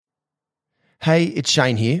Hey, it's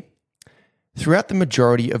Shane here. Throughout the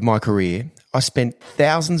majority of my career, I spent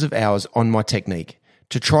thousands of hours on my technique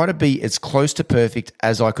to try to be as close to perfect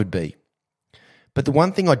as I could be. But the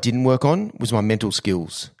one thing I didn't work on was my mental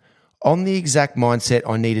skills. On the exact mindset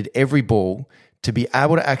I needed every ball to be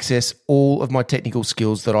able to access all of my technical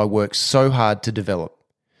skills that I worked so hard to develop.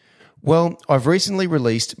 Well, I've recently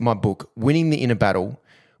released my book, Winning the Inner Battle,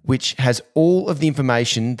 which has all of the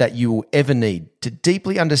information that you will ever need to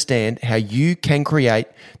deeply understand how you can create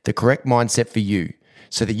the correct mindset for you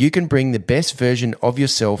so that you can bring the best version of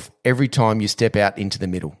yourself every time you step out into the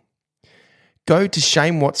middle. Go to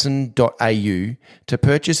shanewatson.au to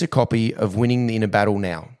purchase a copy of Winning the Inner Battle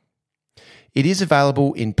now. It is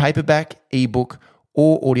available in paperback, ebook,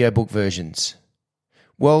 or audiobook versions.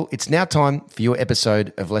 Well, it's now time for your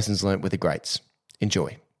episode of Lessons Learnt with the Greats.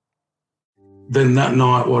 Enjoy. Then that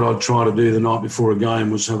night, what I'd try to do the night before a game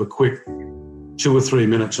was have a quick 2 or 3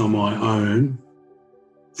 minutes on my own,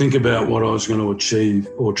 think about what I was going to achieve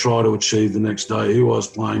or try to achieve the next day, who I was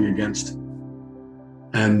playing against.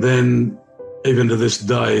 And then, even to this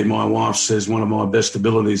day, my wife says one of my best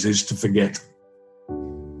abilities is to forget.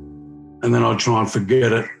 And then I'd try and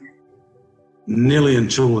forget it nearly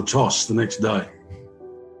until the toss the next day.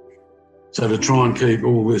 So to try and keep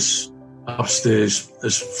all this upstairs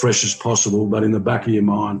as fresh as possible, but in the back of your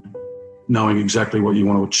mind, knowing exactly what you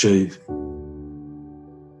want to achieve.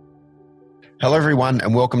 Hello, everyone,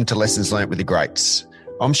 and welcome to Lessons Learnt with the Greats.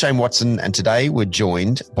 I'm Shane Watson, and today we're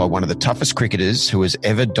joined by one of the toughest cricketers who has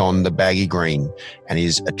ever donned the baggy green and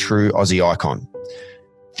is a true Aussie icon.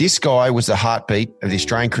 This guy was the heartbeat of the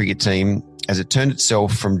Australian cricket team as it turned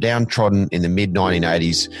itself from downtrodden in the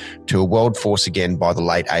mid-1980s to a world force again by the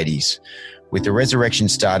late 80s, with the resurrection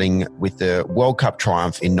starting with the World Cup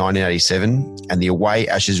triumph in 1987 and the away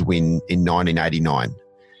Ashes win in 1989.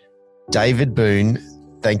 David Boon,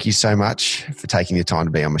 thank you so much for taking the time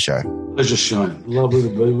to be on my show. Pleasure, Shane. Lovely to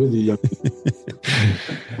be with you.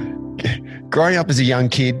 Growing up as a young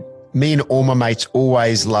kid, me and all my mates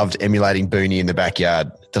always loved emulating Boonie in the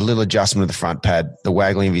backyard. The little adjustment of the front pad, the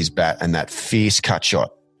waggling of his bat, and that fierce cut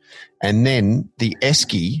shot. And then the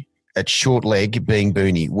esky at short leg being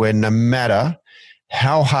Boonie, where no matter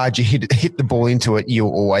how hard you hit the ball into it, you're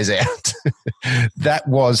always out. That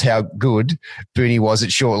was how good Boonie was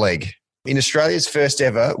at short leg. In Australia's first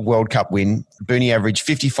ever World Cup win, Boonie averaged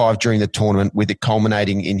 55 during the tournament, with it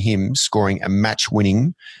culminating in him scoring a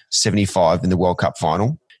match-winning 75 in the World Cup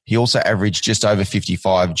final. He also averaged just over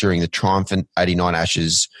 55 during the triumphant 89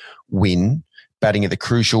 Ashes win, batting at the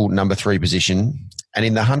crucial number 3 position. And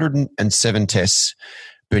in the 107 tests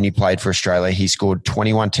Boonie played for Australia, he scored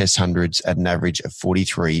 21 test hundreds at an average of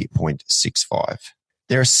 43.65.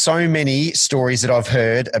 There are so many stories that I've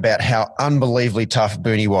heard about how unbelievably tough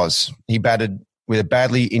Boonie was. He batted with a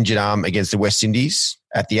badly injured arm against the West Indies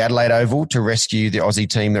at the Adelaide Oval to rescue the Aussie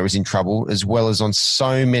team that was in trouble, as well as on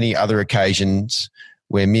so many other occasions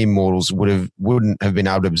where mere mortals wouldn't have been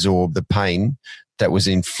able to absorb the pain that was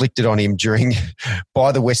inflicted on him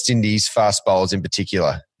by the West Indies fast bowlers in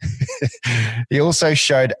particular. He also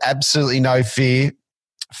showed absolutely no fear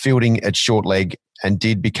fielding at short leg and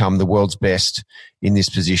did become the world's best in this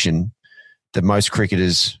position that most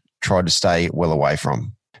cricketers tried to stay well away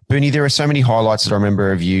from. Boonie, there are so many highlights that I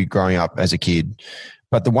remember of you growing up as a kid,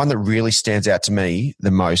 but the one that really stands out to me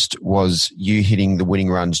the most was you hitting the winning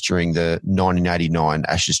runs during the 1989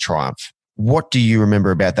 Ashes triumph. What do you remember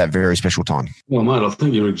about that very special time? Well, mate, I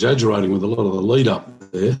think you're exaggerating with a lot of the lead up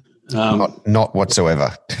there. Not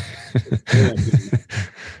whatsoever.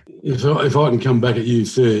 If I can come back at you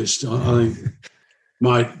first, I think,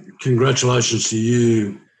 mate, congratulations to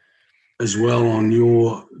you as well on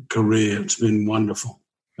your career. It's been wonderful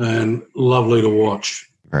and lovely to watch.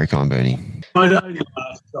 Very kind, Boonie. Mate, it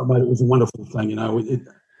was a wonderful thing,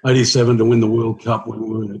 87 to win the World Cup when we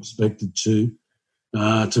weren't expected to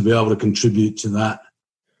be able to contribute to that.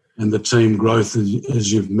 And the team growth,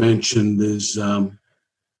 as you've mentioned, is,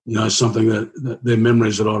 something that they're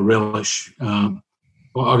memories that I relish. I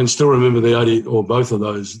can still remember both of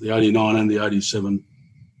those, the 89 and the 87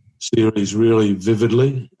 series really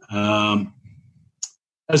vividly.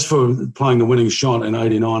 As for playing the winning shot in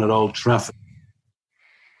 89 at Old Trafford,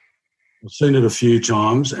 I've seen it a few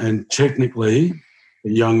times, and technically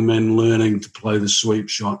the young men learning to play the sweep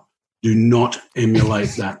shot do not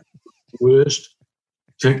emulate that. Worst,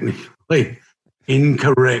 technically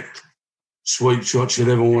incorrect sweep shot you'd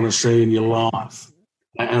ever want to see in your life.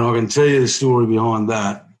 And I can tell you the story behind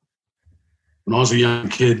that. When I was a young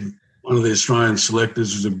kid, one of the Australian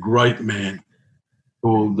selectors was a great man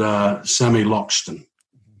called Sammy Loxton,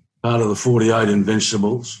 part of the 48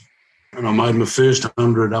 Invincibles. and I made my first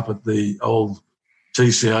 100 up at the old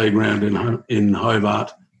TCA ground in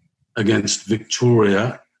Hobart against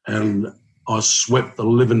Victoria, and I swept the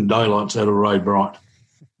living daylights out of Ray Bright.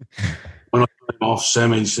 When I came off,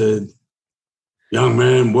 Sammy said, "Young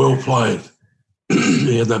man, well played."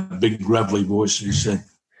 He had that big gravelly voice. He said,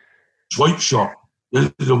 "Sweet shot.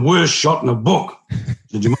 This is the worst shot in the book.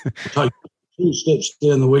 Did you take 2 steps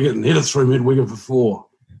down the wicket and hit it through mid-wicket for 4?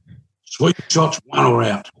 Sweep shots, 1 or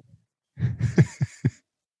out."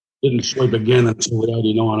 Didn't sweep again until the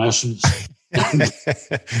 89 Ashes. A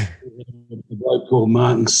bloke called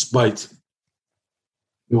Martin Spate,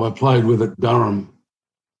 who I played with at Durham.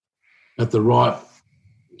 At the ripe,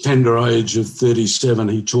 tender age of 37,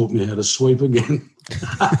 he taught me how to sweep again.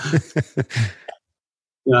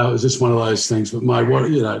 It was just one of those things. But, mate,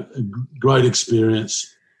 a great experience.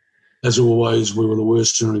 As always, we were the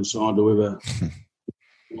worst touring side to ever.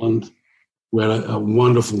 And we had a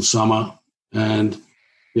wonderful summer. And,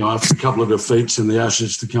 after a couple of defeats in the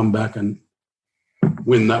Ashes, to come back and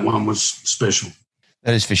win that one was special.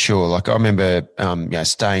 That is for sure. Like, I remember,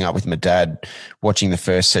 staying up with my dad, watching the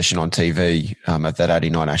first session on TV of that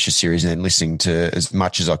 89 Ashes series, and then listening to as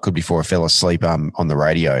much as I could before I fell asleep on the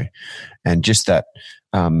radio. And just that,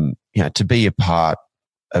 to be a part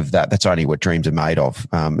of that, that's only what dreams are made of,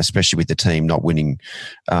 especially with the team not winning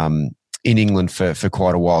in England for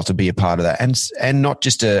quite a while, to be a part of that. And not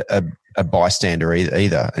just a bystander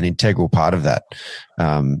either, an integral part of that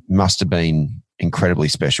must have been incredibly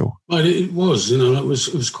special. Mate, it was, it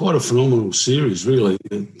was quite a phenomenal series, really.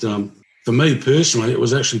 For me personally, it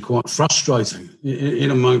was actually quite frustrating in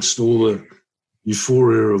amongst all the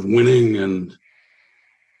euphoria of winning and,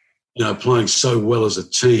 playing so well as a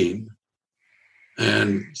team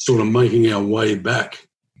and sort of making our way back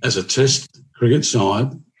as a test cricket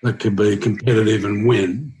side that could be competitive and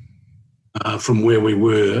win from where we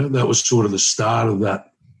were. That was sort of the start of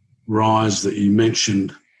that rise that you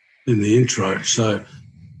mentioned in the intro. So,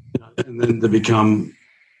 and then to become,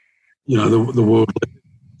 the world,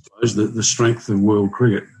 the strength of world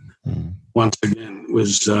cricket, once again,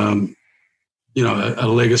 was, a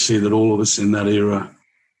legacy that all of us in that era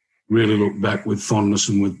really look back with fondness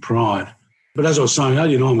and with pride. But as I was saying,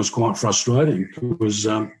 89 was quite frustrating because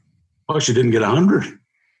I actually didn't get 100.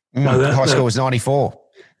 High score was 94.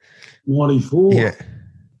 94? Yeah. I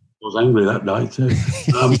was angry that day too.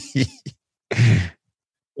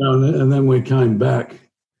 And then we came back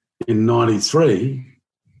in 93,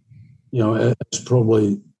 as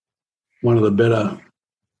probably one of the better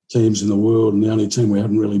teams in the world, and the only team we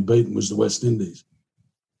hadn't really beaten was the West Indies.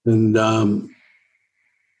 And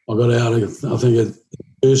I got out, I think, at the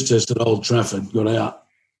first test at Old Trafford, got out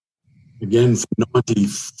again for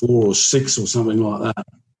 94 or 6 or something like that.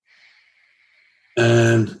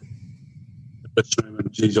 And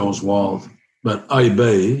geez, I was wild. But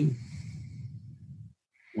AB,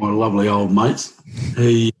 my lovely old mate,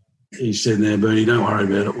 he said, "Now, Bernie, don't worry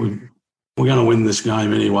about it. We're going to win this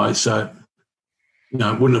game anyway. So,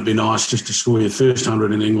 wouldn't it be nice just to score your first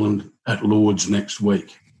 100 in England at Lord's next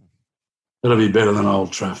week? That'll be better than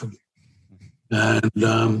Old Trafford."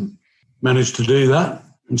 And managed to do that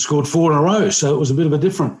and scored 4 in a row. So it was a bit of a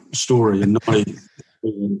different story in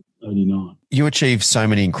 89. You achieved so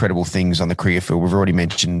many incredible things on the cricket field. We've already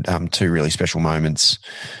mentioned 2 really special moments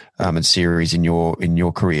and series in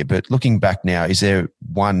your career. But looking back now, is there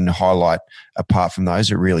one highlight apart from those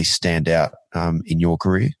that really stand out in your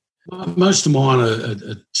career? Most of mine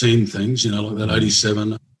are team things, like that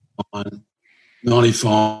 87,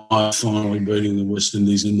 95, finally beating the West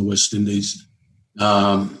Indies in the West Indies.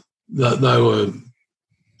 They were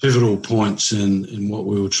pivotal points in what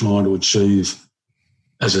we were trying to achieve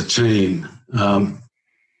as a team,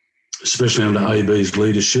 especially under AB's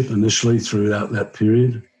leadership initially throughout that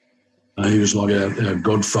period. He was like our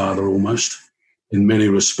godfather almost in many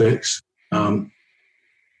respects. But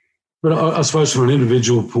I suppose from an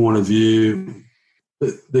individual point of view,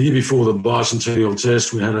 the year before the bicentennial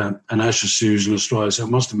test, we had an Ashes series in Australia, so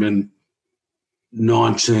it must have been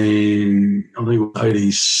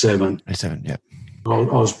 87. 87, yeah. I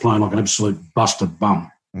was playing like an absolute busted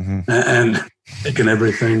bum. Mm-hmm. And thinking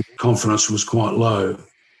everything, confidence was quite low.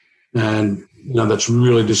 And, that's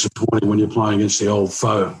really disappointing when you're playing against the old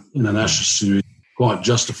foe in an Ashes series, quite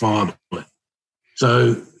justifiably.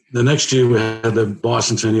 So the next year we had the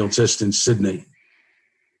bicentennial test in Sydney.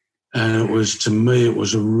 And to me, it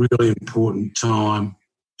was a really important time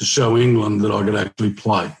to show England that I could actually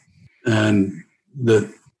play. And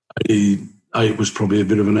that 88 was probably a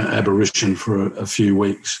bit of an aberration for a few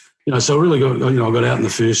weeks. So I really got out in the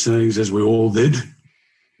first innings, as we all did.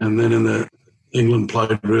 And then England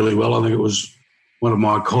played really well. I think it was one of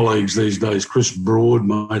my colleagues these days, Chris Broad,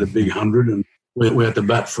 made a big 100, and we had to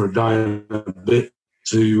bat for a day and a bit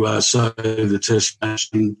to save the test match,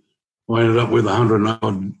 and we ended up with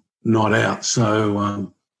 100 not out.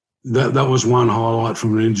 So that was one highlight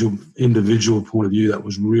from an individual point of view that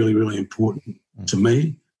was really, really important to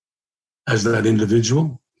me as that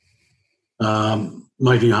individual.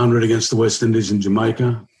 Making 100 against the West Indies and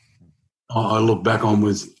Jamaica, I look back on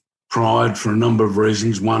with pride for a number of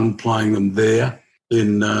reasons. One, playing them there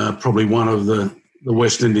in probably one of the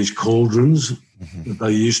West Indies cauldrons that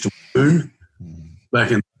they used to wound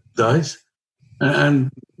back in the days. And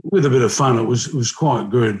with a bit of fun, it was quite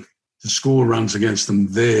good to score runs against them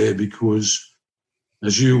there because,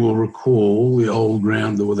 as you will recall, the old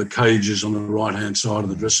ground, there were the cages on the right-hand side of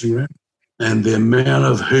the dressing room, and the amount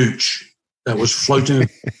of hooch that was floating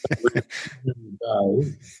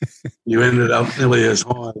you ended up nearly as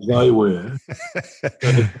high as they were.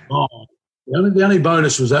 The only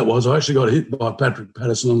bonus was I actually got hit by Patrick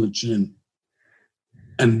Patterson on the chin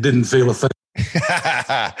and didn't feel a thing.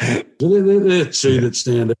 They're two that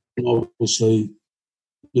stand out. Obviously,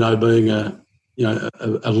 being a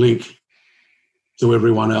link to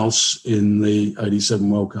everyone else in the 87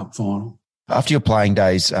 World Cup final. After your playing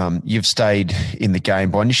days, you've stayed in the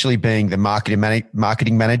game by initially being the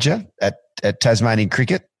marketing manager at Tasmanian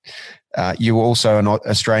Cricket. You were also an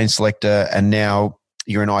Australian selector, and now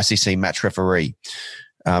you're an ICC match referee,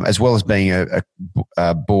 as well as being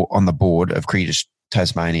on the board of Cricket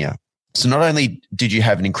Tasmania. So not only did you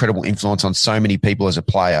have an incredible influence on so many people as a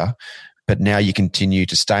player, but now you continue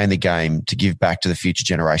to stay in the game to give back to the future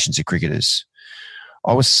generations of cricketers.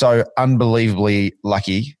 I was so unbelievably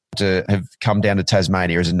lucky to have come down to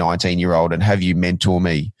Tasmania as a 19-year-old and have you mentor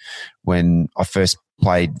me when I first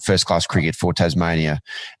played first-class cricket for Tasmania.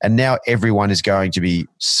 And now everyone is going to be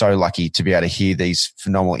so lucky to be able to hear these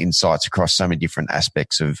phenomenal insights across so many different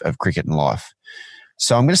aspects of cricket and life.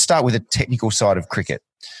 So I'm going to start with the technical side of cricket.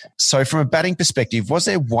 So from a batting perspective, was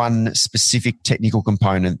there one specific technical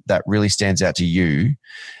component that really stands out to you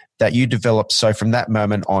that you developed? So from that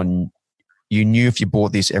moment on, you knew if you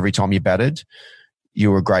bought this every time you batted, you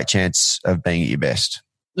were a great chance of being at your best?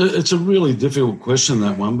 It's a really difficult question,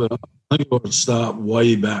 that one, but I think I would start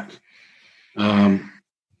way back. My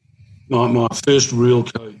first real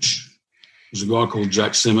coach was a guy called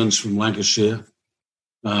Jack Simmons from Lancashire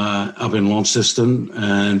up in Launceston,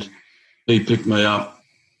 and he picked me up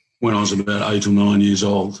when I was about 8 or 9 years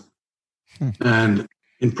old. And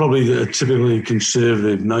in probably a typically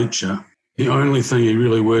conservative nature, the only thing he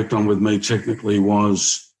really worked on with me technically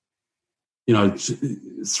was,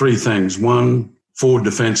 three things. One, forward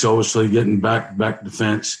defence, obviously, getting back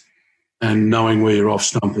defence, and knowing where your off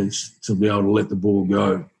stump is to be able to let the ball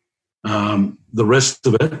go. The rest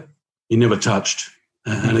of it, he never touched,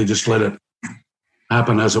 and he just let it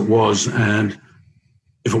happen as it was. And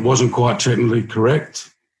if it wasn't quite technically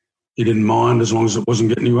correct, he didn't mind as long as it wasn't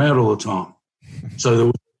getting you out all the time. So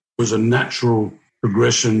there was a natural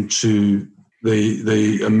progression to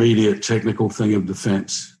the immediate technical thing of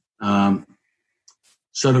defence.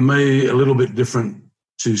 So to me, a little bit different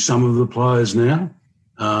to some of the players now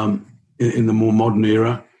in the more modern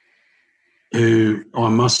era, who I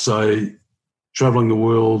must say, travelling the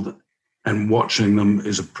world and watching them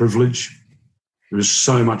is a privilege. There is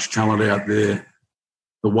so much talent out there.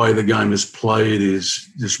 The way the game is played is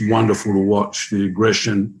just wonderful to watch. The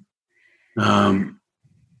aggression, the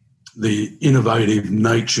innovative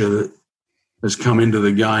nature that has come into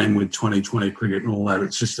the game with 2020 cricket and all that.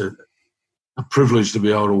 It's just a privilege to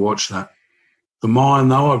be able to watch that. For mine,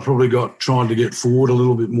 though, I've probably trying to get forward a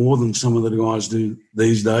little bit more than some of the guys do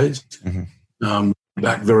these days.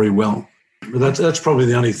 Back very well. But that's probably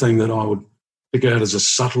the only thing that I would pick out as a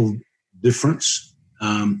subtle difference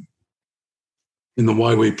in the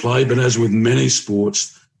way we play. But as with many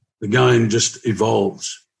sports, the game just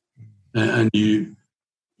evolves, and you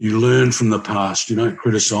learn from the past. You don't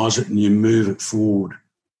criticise it, and you move it forward.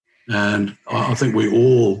 And I think we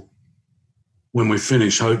all, when we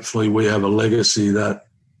finish, hopefully we have a legacy that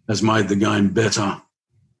has made the game better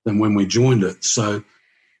than when we joined it. So,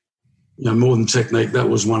 more than technique, that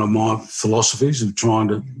was one of my philosophies of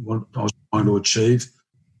what I was trying to achieve.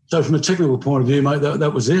 So from a technical point of view, mate,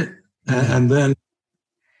 that was it. And then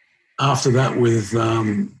after that, with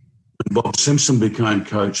when Bob Simpson became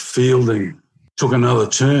coach, fielding took another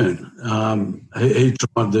turn. He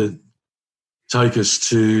tried to take us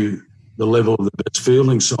to the level of the best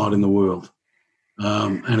fielding side in the world.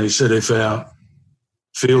 And he said if our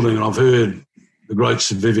fielding, and I've heard the great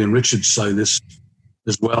Sir Vivian Richards say this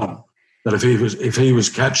as well, that if he was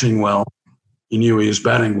catching well, he knew he was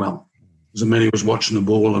batting well. Doesn't mean he was watching the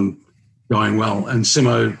ball and going well. And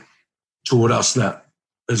Simo taught us that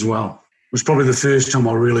as well. It was probably the first time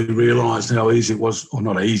I really realised how easy it was, or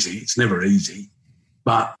not easy, it's never easy,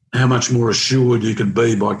 but how much more assured you could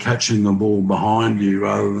be by catching the ball behind you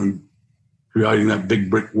rather than creating that big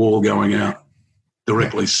brick wall going out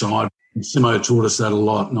directly side. And Simo taught us that a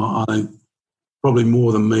lot, and I think probably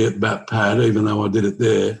more than me at bat pad, even though I did it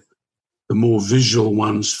there, the more visual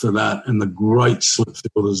ones for that and the great slip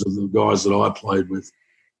fielders of the guys that I played with,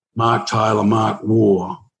 Mark Taylor, Mark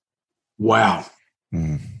Waugh, wow.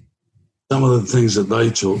 Some of the things that they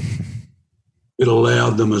took, it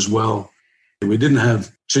allowed them as well. We didn't have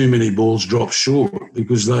too many balls drop short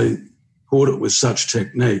because they caught it with such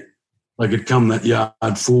technique. They could come that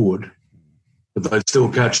yard forward, but they'd still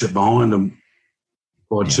catch it behind them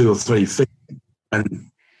by 2 or 3 feet. And,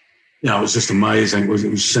 it was just amazing. It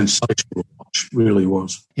was sensational to watch, it really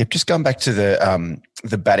was. Yep, just going back to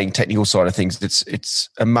the batting technical side of things, it's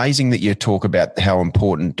amazing that you talk about how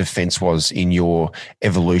important defence was in your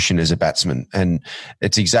evolution as a batsman. And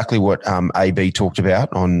it's exactly what AB talked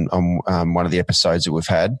about on one of the episodes that we've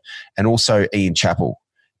had, and also Ian Chappell.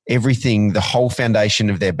 Everything, the whole foundation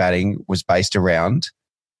of their batting was based around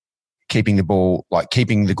keeping the ball, like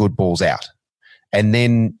keeping the good balls out. And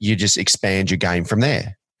then you just expand your game from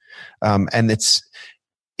there. And it's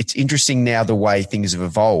interesting now the way things have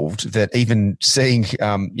evolved, that even seeing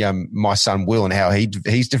my son Will and how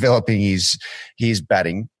he's developing his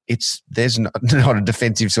batting, there's not a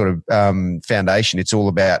defensive sort of foundation. It's all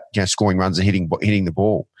about scoring runs and hitting the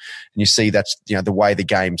ball. And you see that's the way the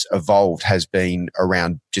game's evolved has been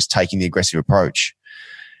around just taking the aggressive approach.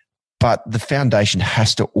 But the foundation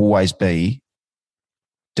has to always be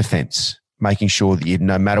defence. Making sure that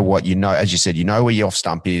no matter what, as you said, where your off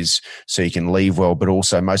stump is so you can leave well, but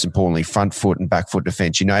also most importantly, front foot and back foot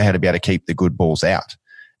defence. You know how to be able to keep the good balls out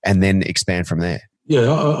and then expand from there.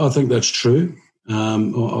 Yeah, I think that's true.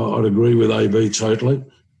 I'd agree with AB totally.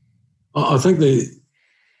 I think the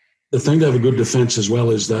thing to have a good defence as well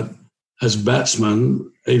is that as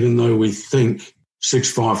batsmen, even though we think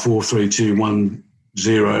 6, 5, 4, 3, 2, 1,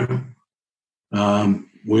 0,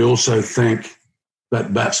 we also think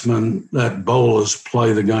that bowlers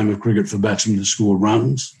play the game of cricket for batsmen to score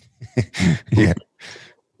runs. Yeah.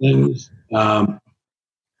 And,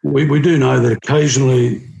 we do know that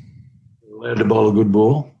occasionally they're allowed to bowl a good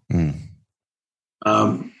ball.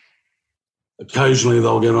 Occasionally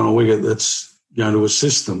they'll get on a wicket that's going to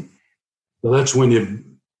assist them. So that's when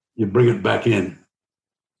you bring it back in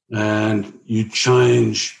and you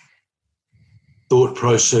change thought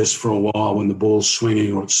process for a while when the ball's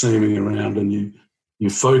swinging or it's seaming around, and you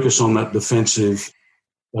focus on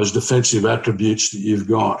those defensive attributes that you've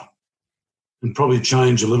got, and probably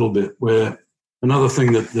change a little bit. Where another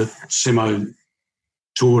thing that Simo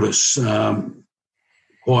taught us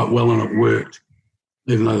quite well, and it worked,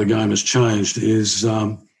 even though the game has changed, is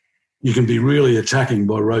you can be really attacking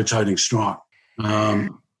by rotating strike. And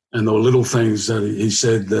there were little things that he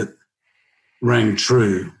said that rang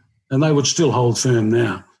true, and they would still hold firm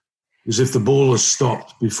now. Is if the ball is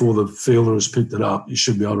stopped before the fielder has picked it up, you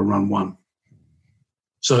should be able to run one.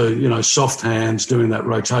 So, soft hands, doing that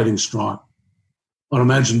rotating strike. I'd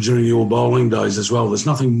imagine during your bowling days as well, there's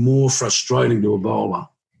nothing more frustrating to a bowler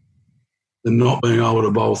than not being able to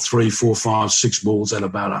bowl 3, 4, 5, 6 balls at a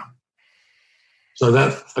batter. So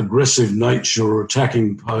that aggressive nature or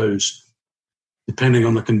attacking pose, depending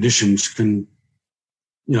on the conditions, can,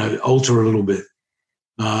 alter a little bit.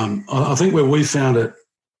 I think where we found it,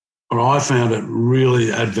 or I found it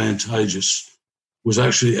really advantageous, was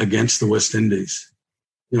actually against the West Indies.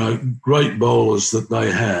 Great bowlers that they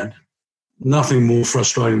had, nothing more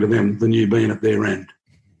frustrating to them than you being at their end.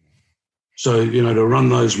 So, to run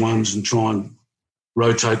those ones and try and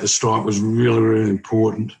rotate the strike was really, really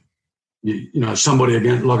important. Somebody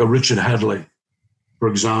again, like a Richard Hadley, for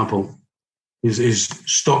example, his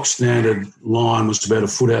stock standard line was about a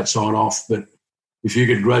foot outside off, but if you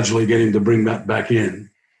could gradually get him to bring that back in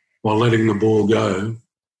while letting the ball go,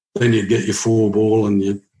 then you'd get your 4 ball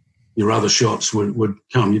and your other shots would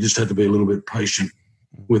come. You just had to be a little bit patient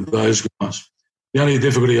with those guys. The only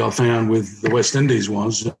difficulty I found with the West Indies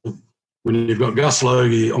was when you've got Gus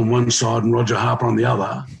Logie on one side and Roger Harper on the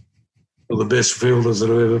other, are the best fielders that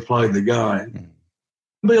have ever played the game,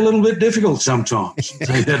 it can be a little bit difficult sometimes.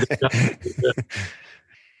 There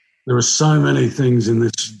are so many things in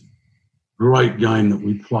this great game that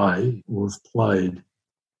we play or have played,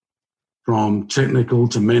 from technical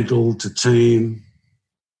to mental to team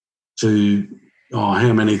to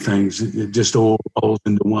how many things. It just all rolls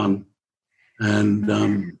into one,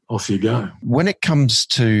 and off you go. When it comes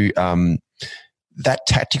to that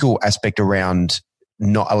tactical aspect around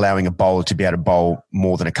not allowing a bowler to be able to bowl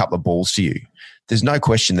more than a couple of balls to you. There's no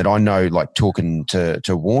question that I know, like talking to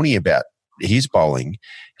Warnie about his bowling,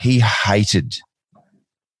 he hated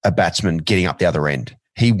a batsman getting up the other end.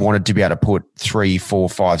 He wanted to be able to put 3, 4,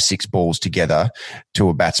 5, 6 balls together to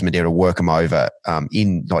a batsman to be able to work them over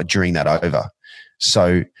during that over.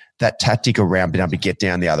 So that tactic around being able to get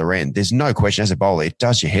down the other end, there's no question as a bowler, it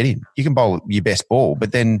does your head in. You can bowl your best ball,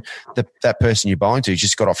 but then that person you're bowling to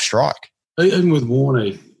just got off strike. Even with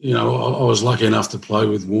Warnie, I was lucky enough to play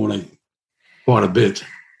with Warnie quite a bit,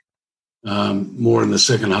 more in the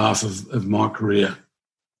second half of my career.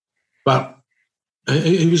 But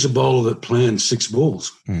he was a bowler that planned 6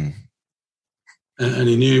 balls. And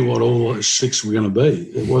he knew what all those 6 were going to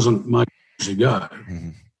be. It wasn't make as you go.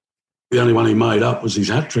 The only one he made up was his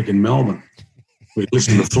hat trick in Melbourne. We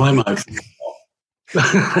listened to Flemo.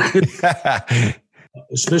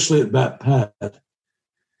 Especially at bat pad,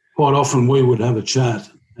 quite often we would have a chat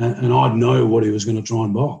and I'd know what he was going to try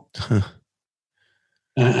and bowl.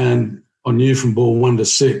 And I knew from ball 1 to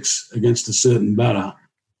 6 against a certain batter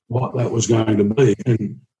what that was going to be.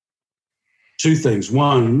 And 2 things.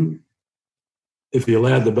 One, if he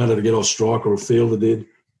allowed the batter to get off strike, or a fielder did,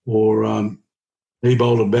 or he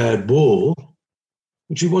bowled a bad ball,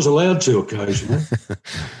 which he was allowed to occasionally,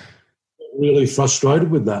 really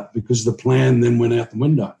frustrated with that because the plan then went out the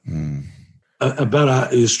window. A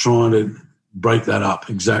batter is trying to break that up,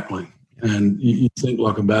 exactly. And you think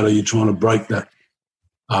like a batter, you're trying to break that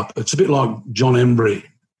up. It's a bit like John Embry,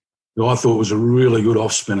 who I thought was a really good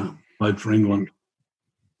off-spinner, played for England.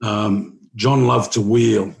 John loved to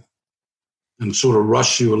wheel and sort of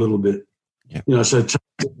rush you a little bit. Yep. So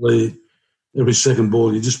technically every second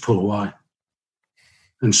ball you just pull away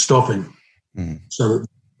and stop him so that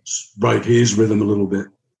break his rhythm a little bit,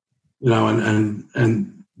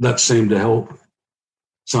 and that seemed to help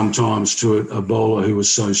sometimes to a bowler who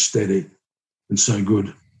was so steady and so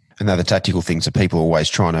good. And they're the tactical things that people are always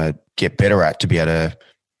trying to get better at to be able to,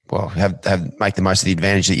 make the most of the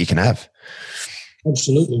advantage that you can have.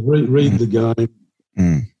 Absolutely. Read the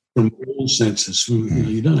game from all senses.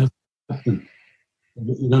 You don't have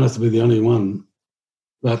to be the only one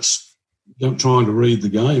that's trying to read the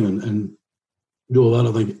game and do all that.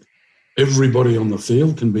 I think everybody on the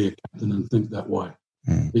field can be a captain and think that way.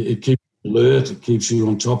 It keeps you alert. It keeps you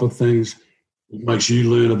on top of things. It makes you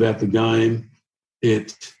learn about the game.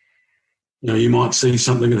 You might see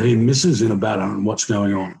something that he misses in a batter and what's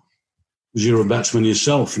going on, because you're a batsman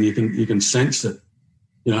yourself and you can sense it.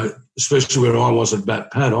 Especially where I was at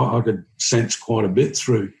bat pad, I could sense quite a bit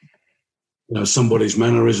through. Somebody's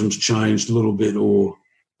mannerisms changed a little bit, or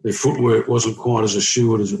their footwork wasn't quite as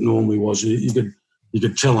assured as it normally was. You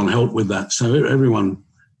could tell and help with that. So everyone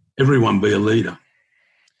be a leader.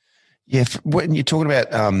 Yeah, when you're talking about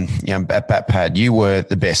bat pad, you were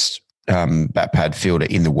the best bat pad fielder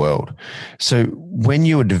in the world. So when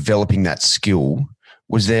you were developing that skill,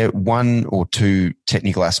 was there 1 or 2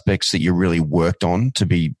 technical aspects that you really worked on to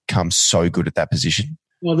become so good at that position?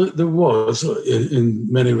 Well, there was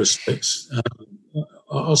in many respects.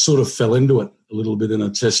 I sort of fell into it a little bit in a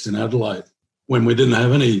test in Adelaide when we didn't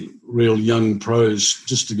have any real young pros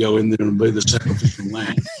just to go in there and be the sacrificial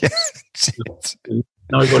lamb.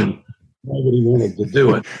 Nobody wanted to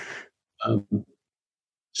do it.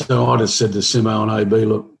 So I just said to Simo and AB,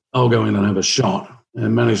 look, I'll go in and have a shot,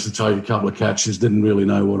 and managed to take a couple of catches, didn't really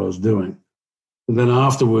know what I was doing. And then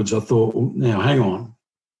afterwards I thought, well, now hang on,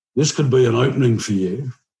 this could be an opening for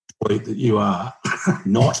you, that you are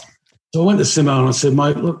not. So I went to Simo and I said,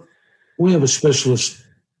 mate, look, we have a specialist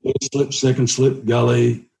first slip, second slip,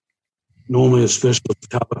 gully, normally a specialist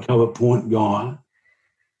cover point guy.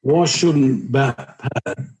 Why shouldn't bat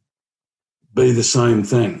pad be the same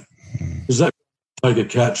thing? Because that could take a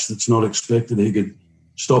catch that's not expected. He could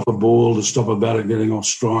stop a ball to stop a batter getting off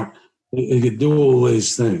strike. He could do all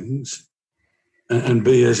these things and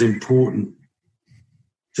be as important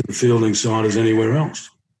to the fielding side as anywhere else.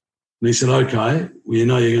 And he said, okay, well, you're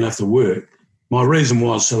going to have to work. My reason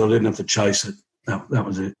was so that I didn't have to chase it. That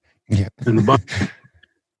was it. Yeah. And the ball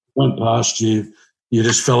went past you. You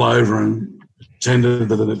just fell over and pretended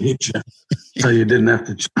that it hit you, so you didn't have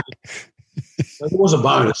to chase it. So there was a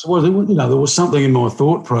bonus. There was something in my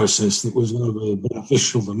thought process that was going to be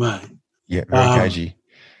beneficial to me. Yeah, very cagey.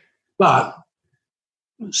 But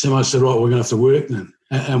Simo said, right, we're going to have to work then.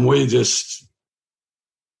 And we just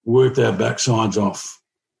worked our backsides off,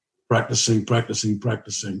 practicing,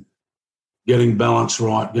 getting balance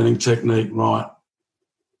right, getting technique right,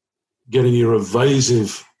 getting your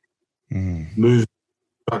evasive movement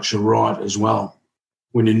structure right as well.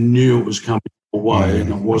 When you knew it was coming away and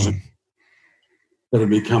it wasn't, that it'd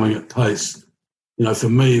be coming at pace. for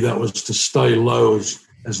me, that was to stay low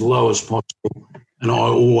as low as possible, and I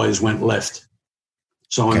always went left.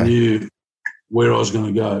 So I knew where I was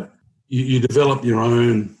going to go. You develop your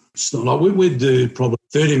own. Like we'd do probably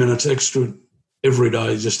 30 minutes extra every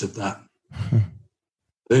day just at that.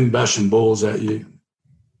 Then bashing balls at you.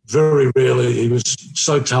 Very rarely, he was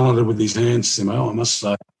so talented with his hands, Simo, I must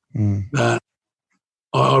say, that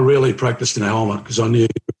I really practiced in a helmet because I knew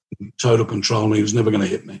total control and he was never going to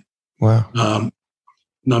hit me. Wow.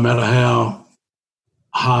 No matter how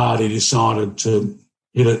hard he decided to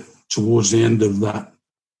hit it towards the end of that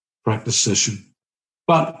practice session.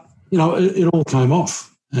 But, it all came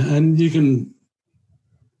off. And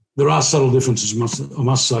there are subtle differences, I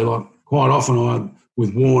must say. Like quite often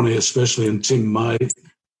with Warney especially and Tim May,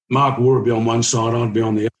 Mark Waugh would be on one side, I'd be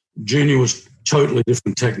on the other. Junior was totally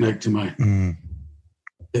different technique to me,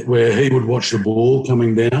 where he would watch the ball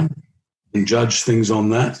coming down and judge things on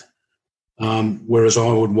that, whereas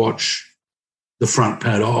I would watch the front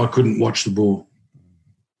pad. I couldn't watch the ball.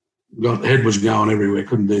 Head was going everywhere,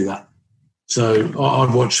 couldn't do that. So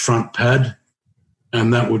I'd watch front pad,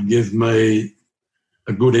 and that would give me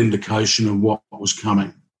a good indication of what was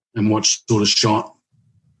coming and what sort of shot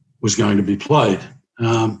was going to be played.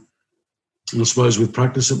 And I suppose with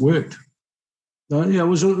practice it worked. There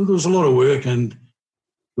was a lot of work, and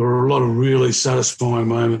there were a lot of really satisfying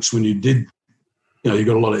moments when you did, you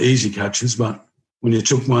got a lot of easy catches, but when you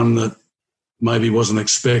took one that maybe wasn't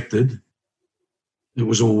expected, it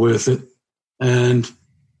was all worth it. And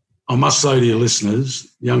I must say to your listeners,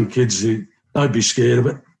 young kids, don't be scared of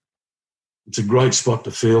it. It's a great spot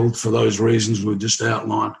to field for those reasons we've just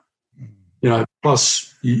outlined.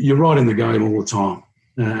 Plus you're right in the game all the time.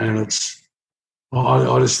 And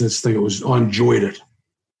I just think I enjoyed it.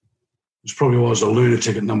 It's probably why I was a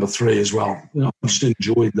lunatic at number 3 as well. I just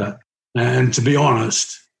enjoyed that. And to be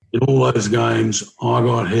honest, in all those games, I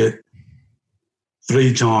got hit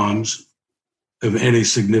 3 times of any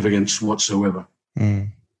significance whatsoever. The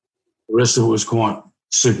rest of it was quite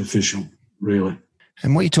superficial, really.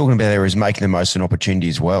 And what you're talking about there is making the most of an opportunity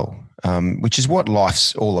as well, which is what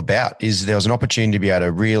life's all about. Is there was an opportunity to be able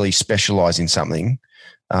to really specialise in something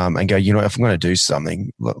and go, if I'm going to do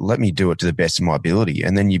something, let me do it to the best of my ability.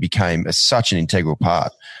 And then you became such an integral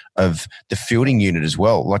part of the fielding unit as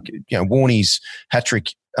well. Like, Warney's hat-trick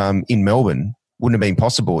in Melbourne wouldn't have been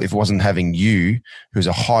possible if it wasn't having you, who's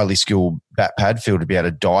a highly skilled bat pad fielder, to be able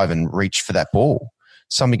to dive and reach for that ball.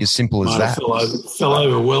 Something as simple as that. I fell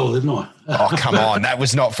over well, didn't I? Oh, come on. That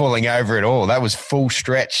was not falling over at all. That was full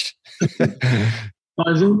stretched. Yeah,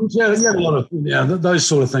 a lot of those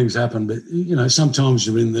sort of things happen. But, sometimes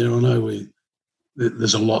you're in there. I know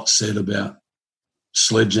there's a lot said about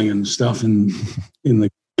sledging and stuff in the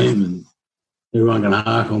game, and everyone can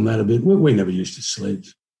hark on that a bit. We never used to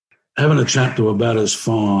sledge. Having a chat to a batter's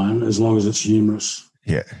fine as long as it's humorous.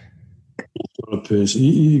 Yeah. Sort of person.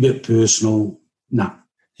 You get personal. No.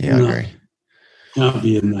 Yeah, I agree. Can't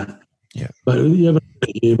be in that. Yeah. But you have a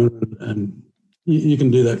humour and you can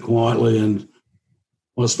do that quietly. And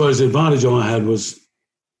I suppose the advantage I had was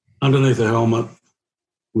underneath the helmet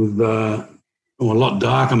with a lot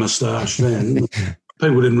darker moustache then.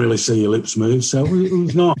 People didn't really see your lips move. So it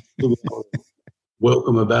was nice to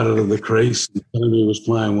welcome a batter to the crease and tell him he was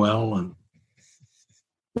playing well and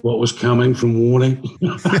what was coming from Warney.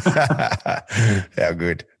 How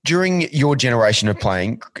good. During your generation of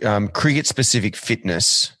playing, cricket-specific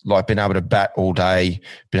fitness, like being able to bat all day,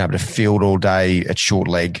 being able to field all day at short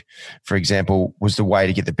leg, for example, was the way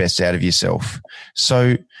to get the best out of yourself.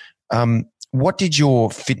 So what did your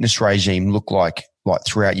fitness regime look like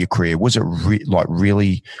throughout your career? Was it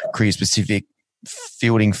really career-specific,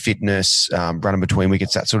 fielding fitness, running between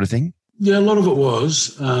wickets, that sort of thing? Yeah, a lot of it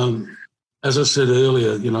was. As I said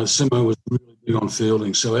earlier, Simo was really big on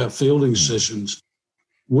fielding. So our fielding sessions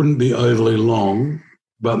wouldn't be overly long,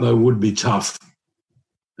 but they would be tough.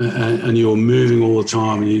 And you were moving all the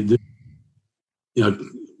time. And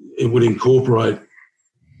it would incorporate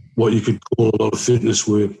what you could call a lot of fitness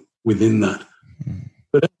work within that.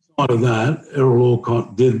 But outside of that, Errol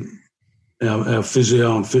Alcott did, our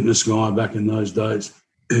physio and fitness guy back in those days,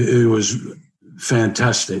 who was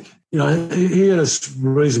fantastic. He had us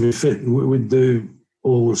reasonably fit. We'd do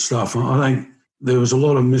all the stuff. I think there was a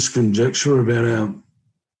lot of misconjecture about our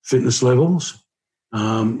fitness levels.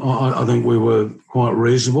 I think we were quite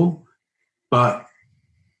reasonable. But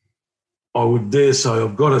I would dare say,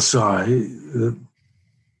 I've got to say, that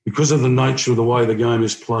because of the nature of the way the game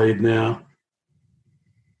is played now,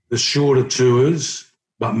 the shorter tours,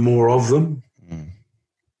 but more of them,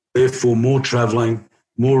 therefore more travelling,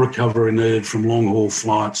 more recovery needed from long-haul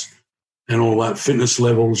flights, and all that. Fitness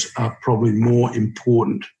levels are probably more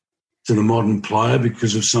important to the modern player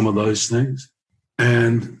because of some of those things.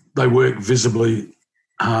 And they work visibly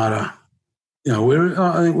harder. You know,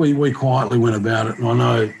 I think we quietly went about it. And I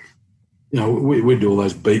know, you know, we do all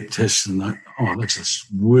those beep tests and that's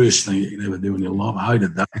the worst thing you can ever do in your life. I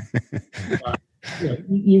hated that. But,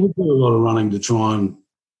 you would do a lot of running to try and,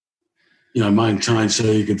 you know, maintain so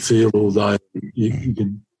you could feel all day. You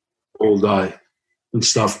could all day and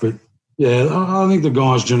stuff. But, yeah, I think the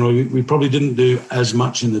guys generally, we probably didn't do as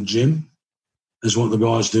much in the gym as what the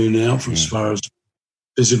guys do now as far as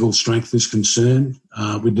physical strength is concerned.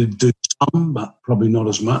 We did do some, but probably not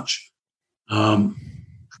as much.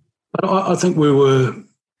 But I think we were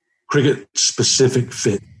cricket-specific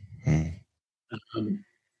fit.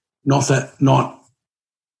 Not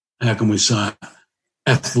how can we say it,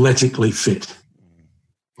 athletically fit.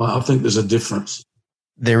 I think there's a difference.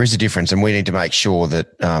 There is a difference, and we need to make sure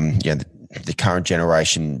that the current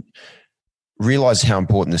generation realise how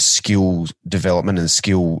important the skill development and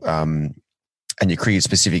skill and your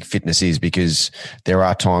cricket-specific fitness is, because there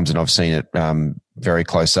are times, and I've seen it very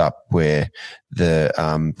close up, where the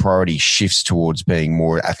priority shifts towards being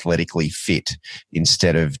more athletically fit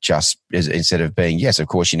instead of being, yes, of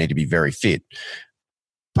course you need to be very fit,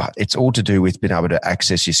 but it's all to do with being able to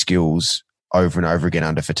access your skills over and over again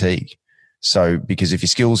under fatigue. So, because if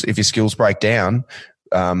your skills break down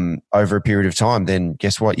over a period of time, then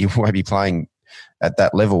guess what? You won't be playing at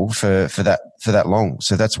that level for that long.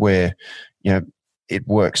 So that's where, you know, it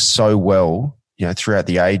works so well, you know, throughout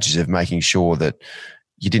the ages of making sure that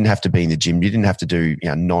you didn't have to be in the gym, you didn't have to do, you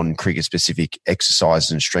know, non-cricket specific exercise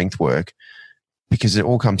and strength work, because it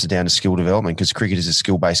all comes down to skill development, because cricket is a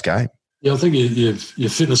skill-based game. Yeah, I think your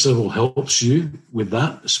fitness level helps you with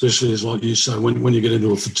that, especially as, like you say, when you get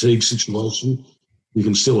into a fatigue situation, you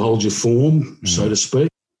can still hold your form, so to speak.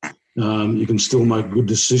 You can still make good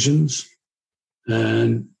decisions,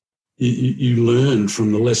 and you learn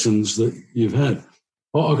from the lessons that you've had.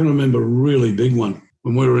 I can remember a really big one.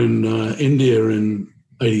 When we were in India in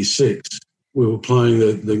 86, we were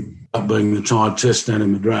playing being the Tide Test down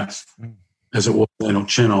in Madras, as it was then, or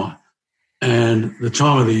Chennai. And the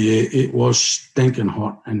time of the year, it was stinking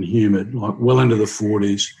hot and humid, like well into the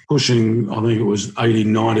 40s, pushing, I think it was 80,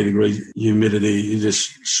 90 degrees humidity. You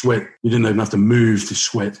just sweat. You didn't even have to move to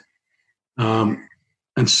sweat. And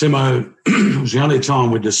Simo, it was the only time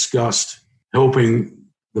we discussed helping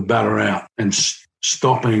the batter out and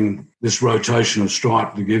stopping this rotation of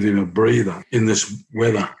strike to give him a breather in this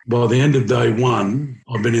weather. By the end of day one,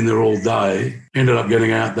 I'd been in there all day, ended up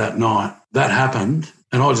getting out that night. That happened,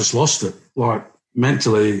 and I just lost it. Like,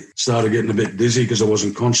 mentally started getting a bit dizzy because I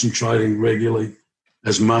wasn't concentrating regularly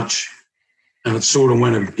as much, and it sort of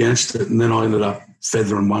went against it, and then I ended up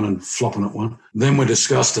feathering one and flopping at one. Then we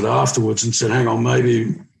discussed it afterwards and said, hang on,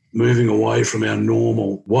 maybe moving away from our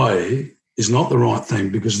normal way is not the right thing,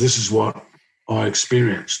 because this is what I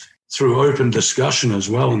experienced. Through open discussion as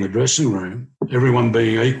well in the dressing room, everyone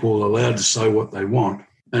being equal, allowed to say what they want,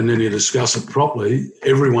 and then you discuss it properly,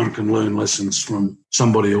 everyone can learn lessons from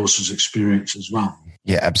somebody else's experience as well.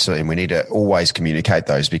 Yeah, absolutely. And we need to always communicate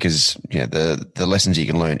those, because, you know, the lessons you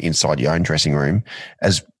can learn inside your own dressing room,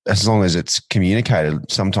 as long as it's communicated.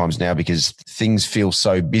 Sometimes now, because things feel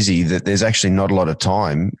so busy that there's actually not a lot of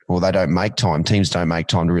time, or they don't make time. Teams don't make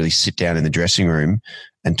time to really sit down in the dressing room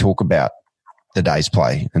and talk about the day's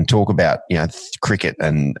play and talk about, you know, cricket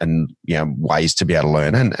and you know, ways to be able to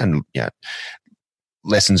learn and you know,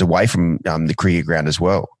 lessons away from the cricket ground as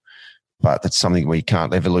well. But that's something we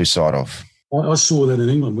can't ever lose sight of. I saw that in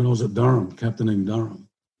England when I was at Durham, captaining Durham.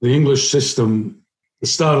 The English system, the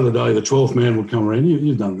start of the day, the 12th man would come around.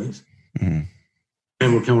 You've done this. Mm-hmm.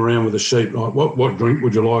 Man would come around with a sheet, like, what drink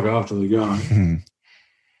would you like after the game? Mm-hmm.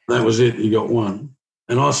 That was it. You got one.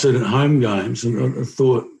 And I said at home games, and I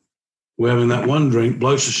thought, we're having that one drink,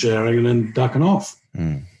 blokes are showering and then ducking off.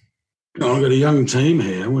 Mm. You know, I've got a young team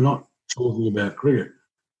here. We're not talking about cricket.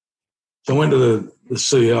 So I went to the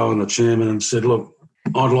CEO and the chairman and said, look,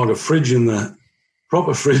 I'd like a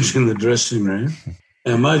proper fridge in the dressing room.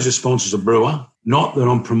 Our major sponsor's a brewer. Not that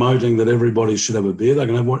I'm promoting that everybody should have a beer. They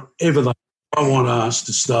can have whatever they want. I want us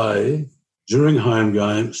to stay during home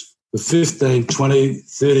games for 15, 20,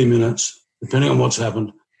 30 minutes, depending on what's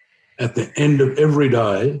happened, at the end of every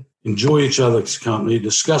day, enjoy each other's company,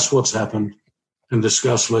 discuss what's happened, and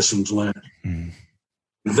discuss lessons learned. Mm.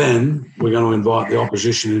 Then we're going to invite the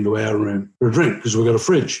opposition into our room for a drink because we've got a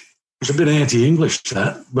fridge. It's a bit anti-English,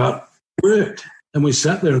 that, but it worked. And we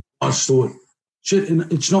sat there and I thought, shit,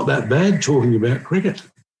 it's not that bad talking about cricket.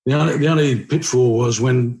 The only pitfall was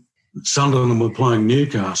when Sunderland were playing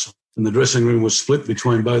Newcastle. and the dressing room was split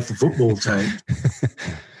between both the football teams.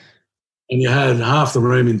 And you had half the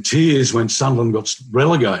room in tears when Sunderland got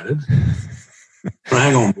relegated.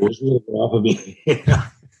 Hang on, boys, we'll go up a bit.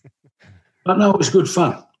 But no, it was good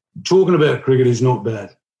fun. Talking about cricket is not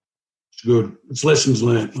bad. It's good. It's lessons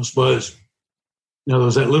learned, I suppose. You know, there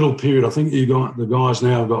was that little period. I think the guys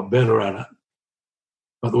now have got better at it.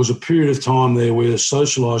 But there was a period of time there where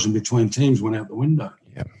socialising between teams went out the window.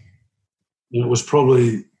 Yep. And it was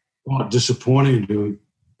probably quite disappointing to an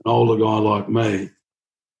older guy like me.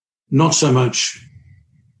 Not so much,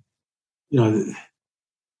 you know,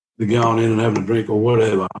 the going in and having a drink or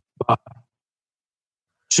whatever, but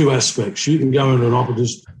two aspects. You can go into an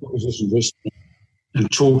opposition restaurant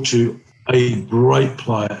and talk to a great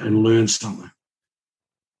player and learn something.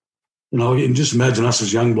 You know, you can just imagine us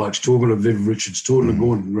as young blokes talking to Viv Richards, talking to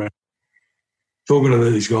Gordon Grant, talking to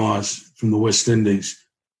these guys from the West Indies,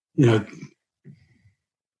 you know,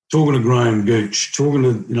 talking to Graham Gooch, talking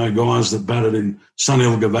to, you know, guys that batted in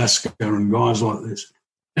Sunil Gavaskar and guys like this,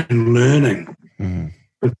 and learning.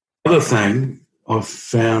 But the other thing I've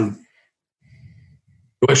found,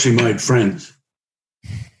 I actually made friends.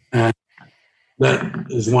 And that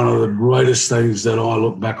is one of the greatest things that I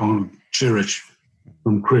look back on and cherish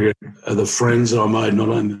from cricket, are the friends that I made, not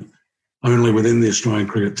only within the Australian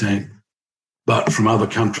cricket team, but from other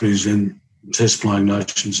countries in test-playing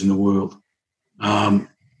nations in the world.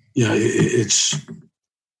 You know, it's a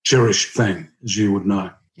cherished thing, as you would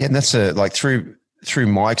know. Yeah, and that's through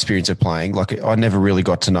my experience of playing, like I never really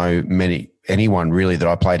got to know anyone really that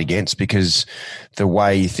I played against, because the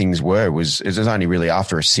way things were it was only really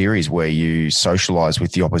after a series where you socialise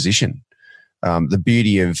with the opposition. The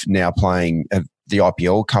beauty of now playing the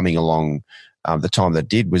IPL coming along the time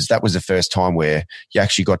that was the first time where you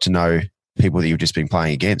actually got to know people that you've just been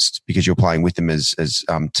playing against, because you're playing with them as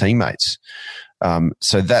teammates.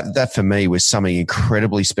 So that for me was something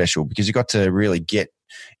incredibly special, because you got to really get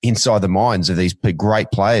inside the minds of these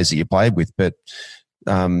great players that you played with. But,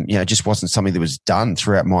 you know, it just wasn't something that was done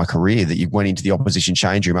throughout my career, that you went into the opposition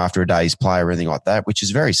change room after a day's play or anything like that, which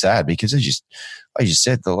is very sad, because as you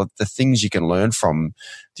said, the things you can learn from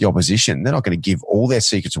the opposition, they're not going to give all their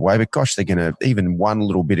secrets away, but gosh, they're going to, even one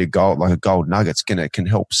little bit of gold, like a gold nugget's can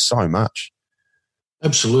help so much.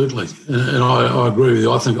 Absolutely. And I agree with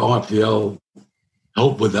you. I think IPL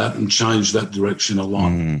helped with that and changed that direction a lot,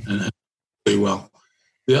 and very well.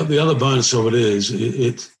 The other bonus of it is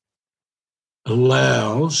it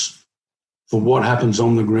allows for what happens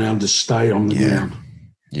on the ground to stay on the ground.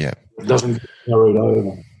 Yeah. It doesn't get carried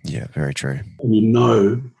over. Yeah, very true. And you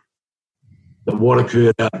know that what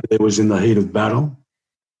occurred out there was in the heat of battle.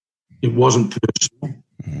 It wasn't personal.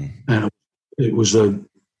 And it was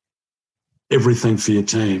everything for your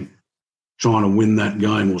team, trying to win that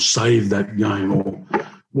game or save that game or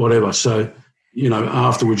whatever. So, you know,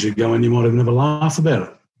 afterwards you go and you might have never laugh about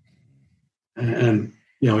it. And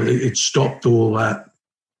you know, it stopped all that,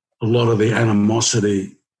 a lot of the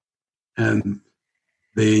animosity and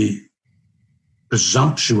the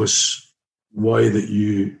presumptuous way that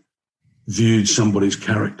you viewed somebody's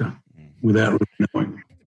character without really knowing.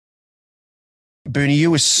 Booney,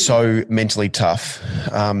 you were so mentally tough.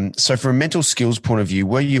 So from a mental skills point of view,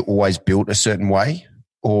 were you always built a certain way,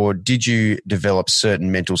 or did you develop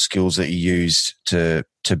certain mental skills that you used to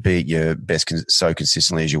be at your best so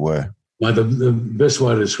consistently as you were? Mate, the best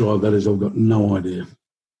way to describe that is I've got no idea.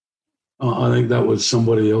 I think that was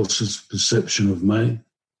somebody else's perception of me.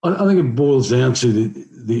 I think it boils down to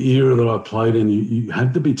the era that I played in. You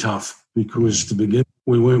had to be tough, because to begin,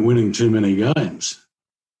 we weren't winning too many games.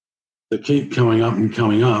 To keep coming up and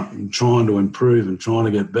trying to improve and trying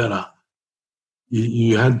to get better,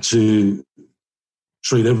 you had to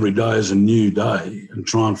treat every day as a new day and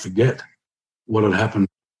try and forget what had happened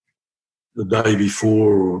the day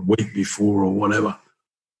before or a week before or whatever.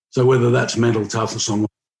 So whether that's mental toughness or not,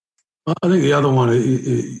 I think the other one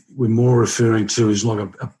we're more referring to is like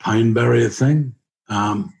a pain barrier thing.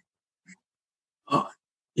 You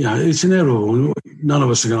know, it's inevitable. None of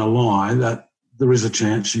us are going to lie that there is a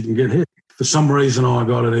chance you can get hit. For some reason, I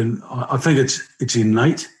got it in. I think it's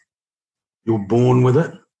innate. You're born with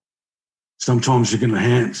it. Sometimes you can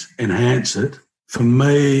enhance it. For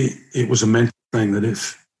me, it was a mental thing that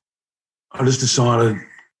if I just decided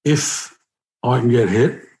if I can get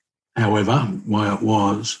hit, however way it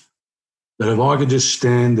was, that if I could just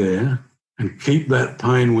stand there and keep that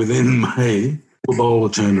pain within me, the bowler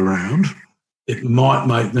turned around, it might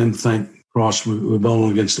make them think, Christ, we're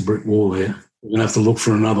bowling against a brick wall here. We're going to have to look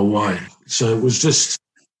for another way. So it was just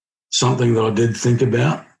something that I did think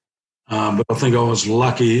about. But I think I was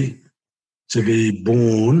lucky to be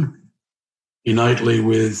born innately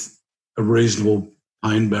with a reasonable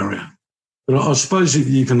pain barrier. But I suppose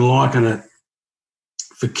you can liken it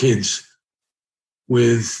for kids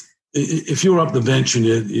with, if you're up the bench and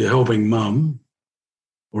you're helping mum,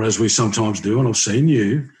 or as we sometimes do, and I've seen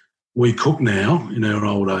you, we cook now in our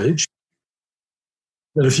old age.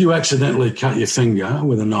 But if you accidentally cut your finger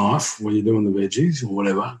with a knife when you're doing the veggies or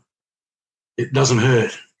whatever, it doesn't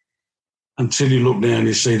hurt until you look down and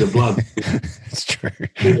you see the blood. It's true.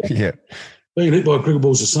 Yeah. Being hit by a cricket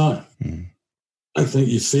ball is the same. I don't think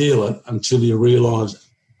you feel it until you realise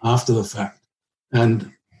after the fact.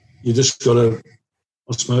 And you just got to,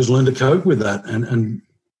 I suppose, learn to cope with that and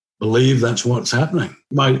believe that's what's happening.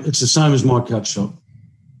 Mate, it's the same as my cut shot.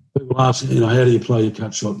 People ask, how do you play your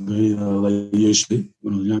cut shot? They used to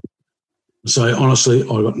when I was young. I say, honestly,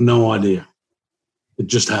 I've got no idea. It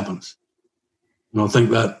just happens. And I think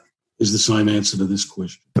that is the same answer to this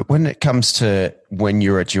question. But when it comes to when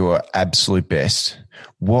you're at your absolute best,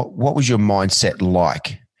 what was your mindset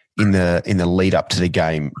like in the lead up to the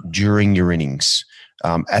game, during your innings,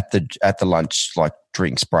 at the lunch, like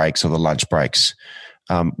drinks breaks or the lunch breaks?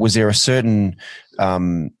 Was there a certain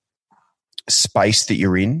space that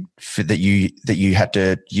you're in that you had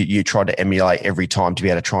to you tried to emulate every time to be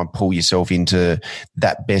able to try and pull yourself into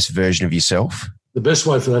that best version of yourself? The best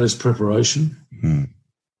way for that is preparation.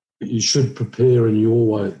 You should prepare in your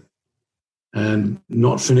way and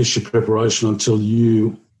not finish your preparation until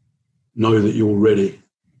you know that you're ready.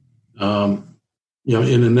 In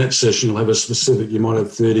a net session, you'll have a specific, you might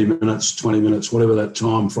have 30 minutes, 20 minutes, whatever that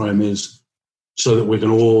time frame is, so that we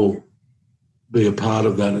can all be a part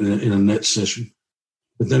of that in a net session.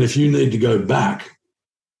 But then if you need to go back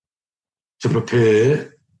to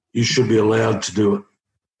prepare, you should be allowed to do it.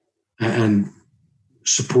 And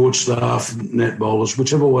support staff, net bowlers,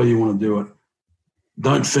 whichever way you want to do it,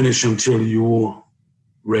 don't finish until you're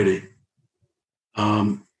ready.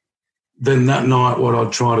 Then that night, what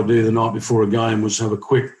I'd try to do the night before a game was have a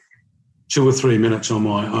quick 2 or 3 minutes on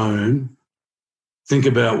my own, think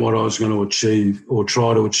about what I was going to achieve or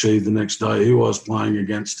try to achieve the next day, who I was playing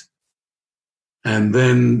against. And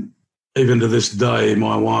then, even to this day,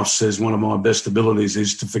 my wife says one of my best abilities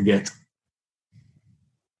is to forget.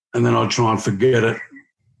 And then I'd try and forget it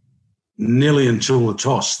nearly until the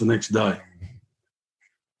toss the next day.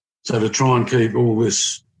 So to try and keep all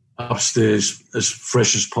this upstairs as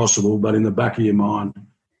fresh as possible, but in the back of your mind,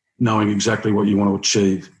 knowing exactly what you want to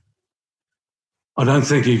achieve. I don't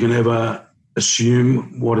think you can ever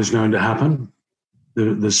assume what is going to happen.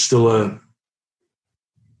 There's still a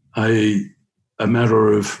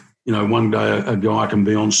matter of, one day a guy can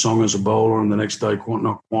be on song as a bowler and the next day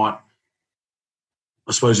not quite.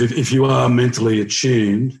 I suppose if you are mentally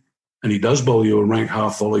attuned and he does bowl you a rank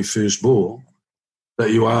half volley first ball,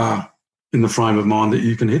 that you are in the frame of mind that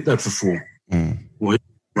you can hit that for 4 or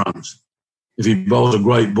runs. If he bowls a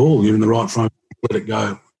great ball, you're in the right frame, let it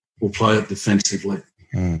go or play it defensively.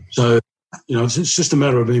 So, it's just a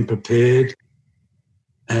matter of being prepared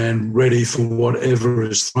and ready for whatever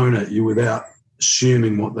is thrown at you without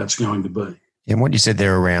assuming what that's going to be. And what you said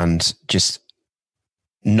there around just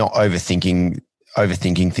not overthinking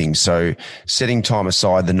things. So setting time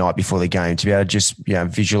aside the night before the game to be able to just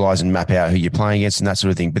visualize and map out who you're playing against and that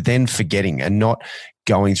sort of thing, but then forgetting and not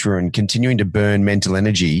going through and continuing to burn mental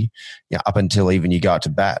energy up until even you go out to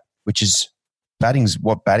bat, which is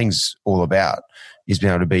what batting's all about, is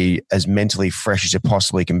being able to be as mentally fresh as it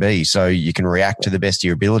possibly can be so you can react to the best of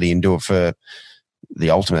your ability and do it for the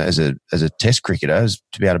ultimate as a test cricketer, is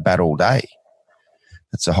to be able to bat all day.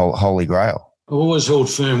 That's a holy grail. I've always held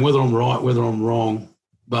firm, whether I'm right, whether I'm wrong,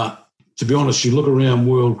 but to be honest, you look around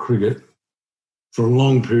world cricket for a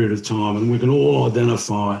long period of time and we can all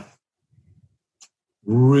identify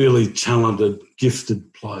really talented,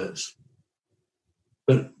 gifted players.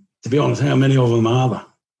 But to be honest, how many of them are there?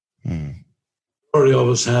 The majority of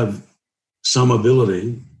us have some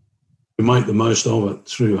ability to make the most of it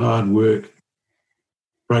through hard work,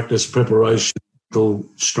 practice, preparation,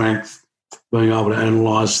 strength, being able to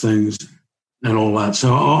analyse things and all that.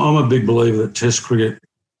 So I'm a big believer that Test cricket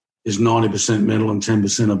is 90% mental and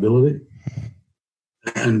 10% ability.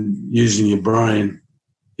 And using your brain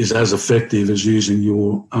is as effective as using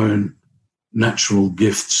your own natural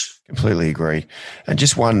gifts. Completely agree. And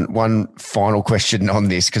just one final question on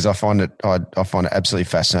this, because I find it absolutely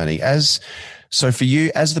fascinating. So for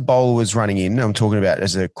you, as the bowler was running in, I'm talking about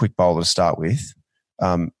as a quick bowler to start with,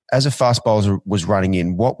 as a fast bowler was running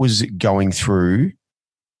in, what was going through?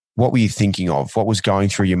 What were you thinking of? What was going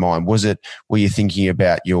through your mind? Were you thinking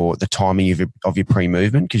about the timing of your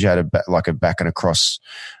pre-movement because you had a back and across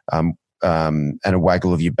and a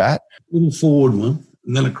waggle of your bat? A little forward one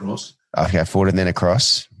and then across. Okay, forward and then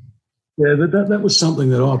across. Yeah, that was something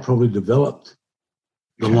that I probably developed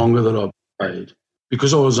the longer that I played,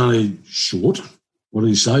 because I was only short. What did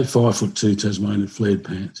he say? 5'2" Tasmanian flared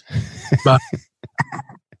pants. But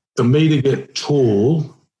for me to get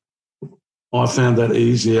tall, I found that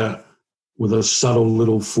easier with a subtle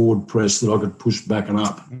little forward press that I could push back and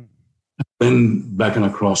up, then back and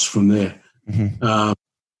across from there. Mm-hmm.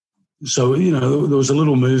 So, there was a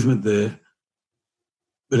little movement there.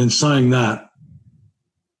 But in saying that,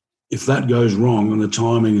 if that goes wrong and the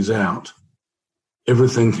timing is out,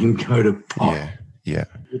 everything can go to pot. Yeah.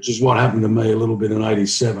 Which is what happened to me a little bit in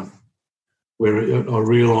 87, where I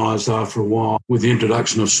realised after a while, with the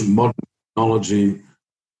introduction of some modern technology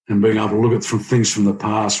and being able to look at things from the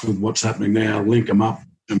past with what's happening now, link them up,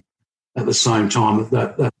 and at the same time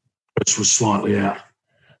that press was slightly out.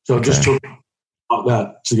 So it just took like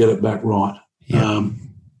that to get it back right. Yeah.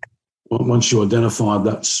 Once you identified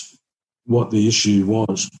that's what the issue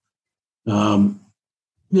was.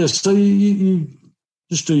 So you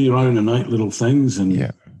just do your own innate little things, and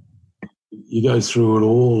you go through it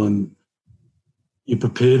all, and you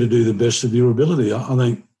prepare to do the best of your ability. I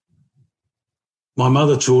think my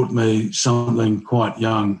mother taught me something quite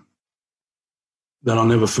young that I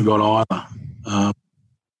never forgot either,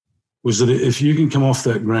 was that if you can come off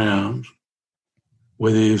that ground,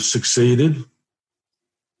 whether you've succeeded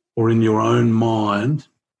or in your own mind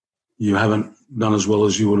you haven't done as well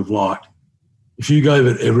as you would have liked, if you gave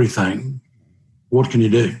it everything, what can you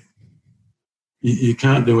do? You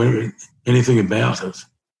can't do anything about it,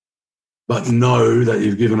 but know that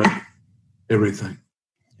you've given it everything.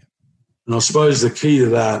 And I suppose the key to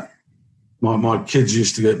that, my kids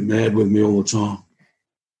used to get mad with me all the time.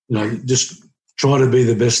 Just try to be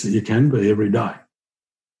the best that you can be every day.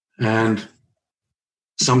 And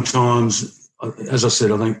sometimes, as I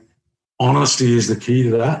said, I think honesty is the key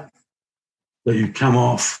to that you come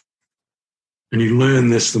off. And you learn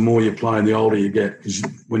this the more you play and the older you get, because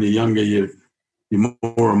when you're younger, you're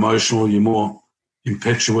more emotional, you're more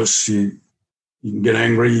impetuous, you can get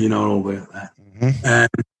angry, you know all about that. Mm-hmm. And,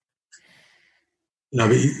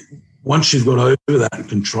 once you've got over that and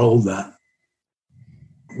controlled that,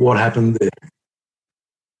 what happened there?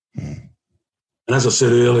 Mm. And as I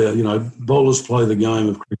said earlier, bowlers play the game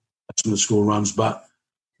of cricket to score runs, but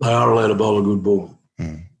they are allowed to bowl a good ball.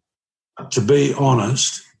 Mm. To be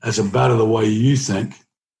honest, as a batter, the way you think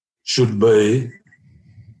should be,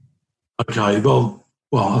 okay, well,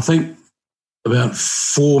 I think about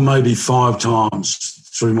 4, maybe 5 times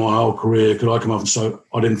through my whole career could I come up and say,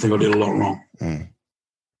 I didn't think I did a lot wrong. Mm.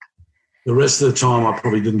 The rest of the time I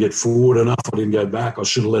probably didn't get forward enough. I didn't go back. I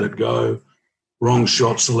should have let it go. Wrong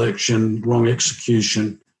shot selection, wrong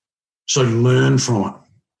execution. So learn from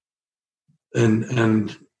it.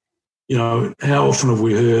 And how often have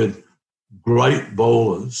we heard great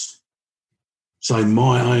bowlers say,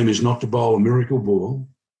 my aim is not to bowl a miracle ball,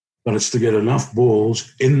 but it's to get enough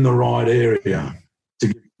balls in the right area to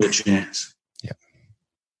get a chance. Yeah.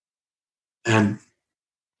 And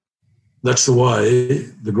that's the way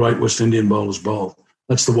the great West Indian bowlers bowled.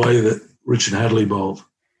 That's the way that Richard Hadley bowled.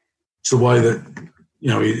 It's the way that,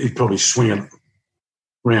 he'd probably swing it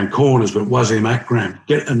around corners, but Wasim Akram,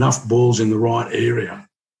 get enough balls in the right area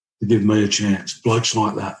to give me a chance. Blokes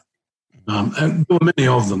like that. And there were many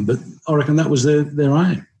of them, but I reckon that was their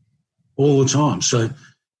aim all the time. So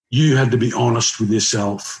you had to be honest with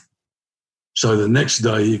yourself. So the next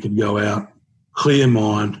day you could go out, clear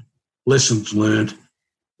mind, lessons learned.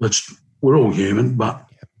 We're all human, but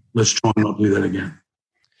let's try and not do that again.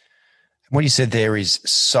 What you said there is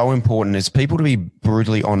so important, is people to be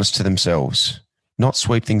brutally honest to themselves, not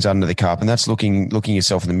sweep things under the carpet. And that's looking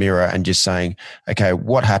yourself in the mirror and just saying, okay,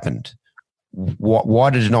 what happened? Why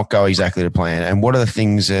did it not go exactly to plan? And what are the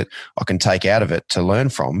things that I can take out of it to learn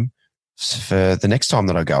from for the next time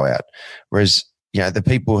that I go out? Whereas, the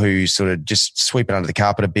people who sort of just sweep it under the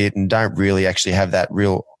carpet a bit and don't really actually have that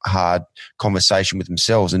real hard conversation with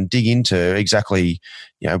themselves and dig into exactly,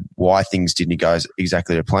 why things didn't go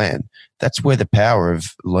exactly to plan. That's where the power of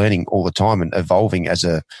learning all the time and evolving as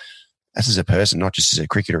a person, not just as a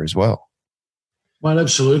cricketer as well. Well,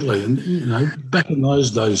 absolutely. And, back in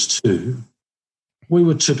those days too, we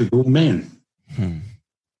were typical men.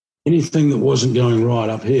 Anything that wasn't going right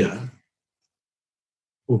up here,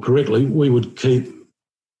 or correctly, we would keep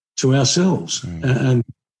to ourselves. And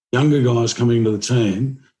younger guys coming into the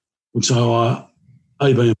team would say,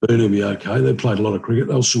 AB and Boone will be okay. They played a lot of cricket.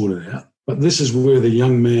 They'll sort it out. But this is where the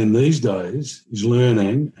young man these days is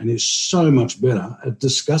learning and is so much better at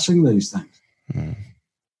discussing these things. Out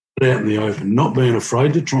in the open, not being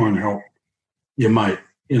afraid to try and help your mate.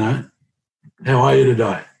 How are you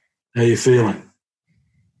today? How are you feeling?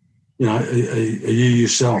 are you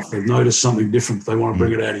yourself? They've noticed something different. They want to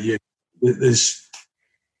bring it out of you. There's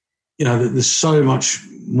so much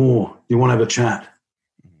more. You want to have a chat,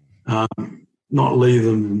 not leave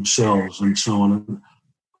them themselves and so on. And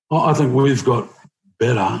I think we've got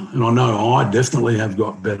better, and I know I definitely have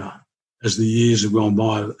got better as the years have gone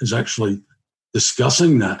by, is actually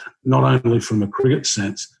discussing that, not only from a cricket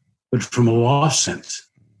sense, but from a life sense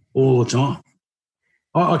all the time.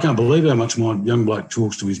 I can't believe how much my young bloke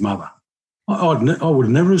talks to his mother. I would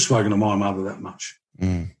never have spoken to my mother that much.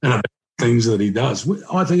 And about things that he does.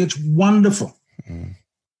 I think it's wonderful.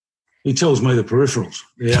 He tells me the peripherals.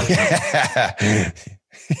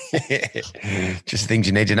 Just things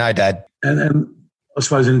you need to know, Dad. And I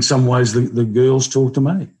suppose in some ways the girls talk to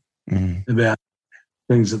me about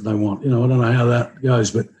things that they want. I don't know how that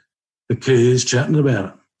goes, but the key is chatting about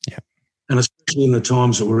it. Yeah. And especially in the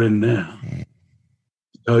times that we're in now,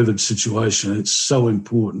 COVID situation, it's so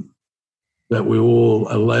important that we all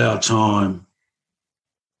allow time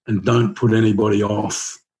and don't put anybody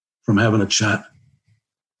off from having a chat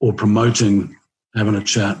or promoting having a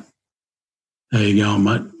chat. How you going,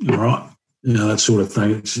 mate? You all right? That sort of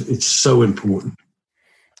thing. It's so important.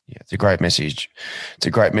 Yeah, it's a great message. It's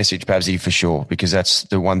a great message, Babsy, for sure, because that's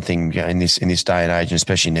the one thing in this day and age, and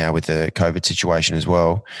especially now with the COVID situation as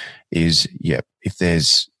well, is if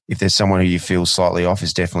there's someone who you feel slightly off,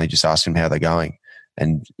 is definitely just ask them how they're going.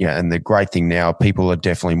 And and the great thing now, people are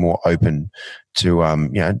definitely more open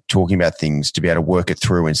to talking about things, to be able to work it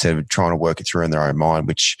through instead of trying to work it through in their own mind,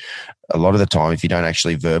 which a lot of the time, if you don't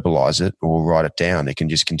actually verbalize it or write it down, it can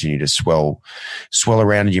just continue to swell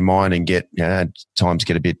around in your mind and get times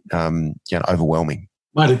get a bit overwhelming.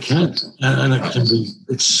 Mate, it can, and it can be.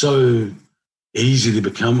 It's so easy to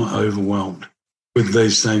become overwhelmed with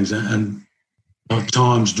these things, and at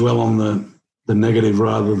times dwell on the negative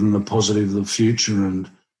rather than the positive of the future and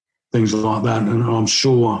things like that. And I'm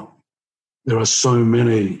sure there are so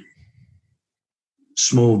many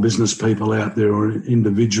small business people out there or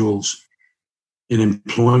individuals in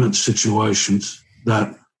employment situations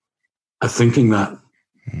that are thinking that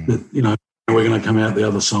we're going to come out the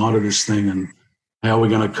other side of this thing, and how we're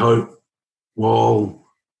going to cope while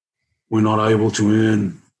we're not able to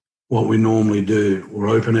earn what we normally do or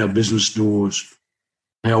open our business doors.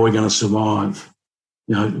 How are we going to survive?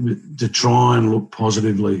 To try and look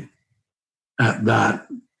positively at that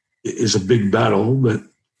is a big battle, but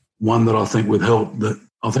one that I think would help. That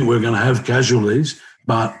I think we're going to have casualties,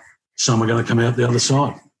 but some are going to come out the other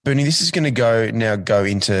side. Bernie, this is going to go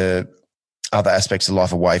into other aspects of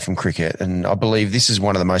life away from cricket, and I believe this is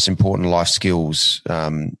one of the most important life skills,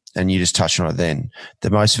 and you just touched on it then,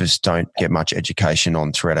 that most of us don't get much education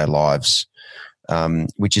on throughout our lives.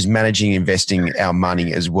 Which is managing, investing our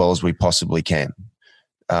money as well as we possibly can,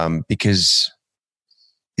 because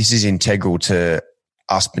this is integral to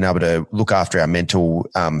us being able to look after our mental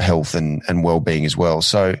health and well-being as well.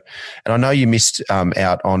 So, and I know you missed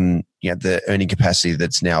out on the earning capacity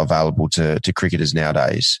that's now available to cricketers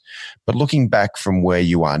nowadays, but looking back from where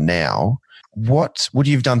you are now, what would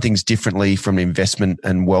you have done things differently from an investment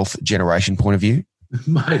and wealth generation point of view?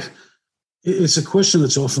 Mate, it's a question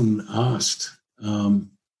that's often asked. And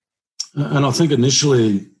I think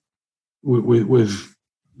initially we've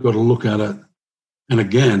got to look at it. And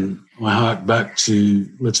again, I hark back to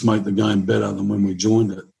let's make the game better than when we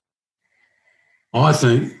joined it. I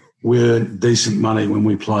think we earned decent money when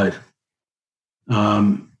we played.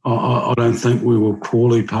 I don't think we were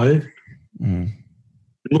poorly paid.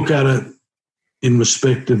 Look at it in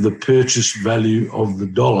respect of the purchase value of the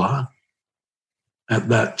dollar at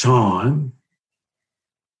that time.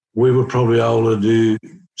 We were probably able to do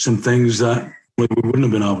some things that we wouldn't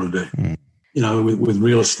have been able to do, with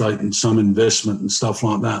real estate and some investment and stuff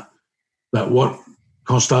like that, that what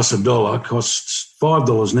cost us $1 costs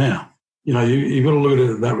 $5 now. You've got to look at it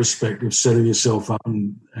in that respect of setting yourself up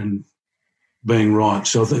and being right.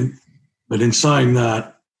 So I think, but in saying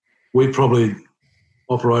that, we probably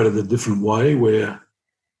operated a different way where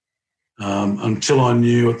until I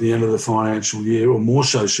knew at the end of the financial year, or more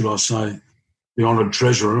so, should I say, the honoured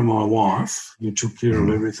treasurer, my wife, who took care of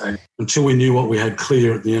everything, until we knew what we had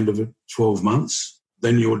clear at the end of it, 12 months,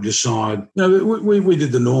 then you would decide. We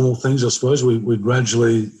did the normal things, I suppose. We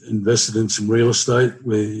gradually invested in some real estate.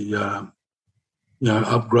 We,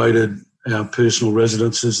 upgraded our personal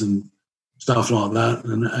residences and stuff like that.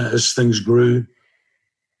 And as things grew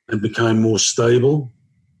and became more stable,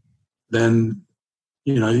 then,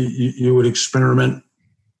 you would experiment,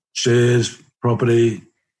 shares, property,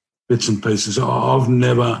 bits and pieces. I've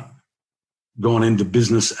never gone into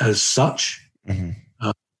business as such.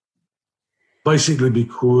 basically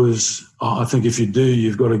because I think if you do,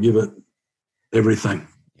 you've got to give it everything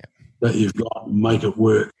that you've got and make it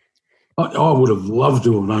work. I would have loved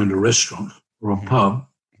to have owned a restaurant or a pub.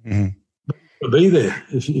 To be there.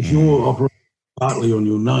 If you're operating partly on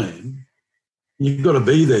your name, you've got to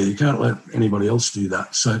be there. You can't let anybody else do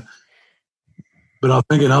that. So, but I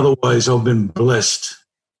think in other ways I've been blessed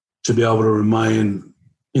to be able to remain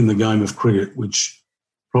in the game of cricket, which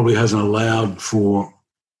probably hasn't allowed for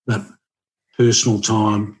that personal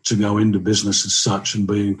time to go into business as such and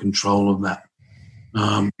be in control of that.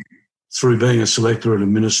 Through being a selector and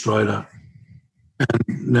administrator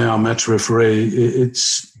and now a match referee,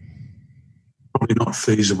 it's probably not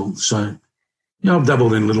feasible. So, I've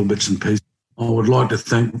dabbled in little bits and pieces. I would like to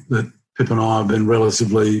think that Pip and I have been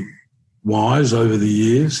relatively wise over the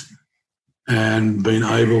years and been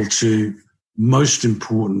able to, most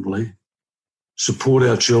importantly, support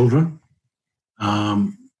our children,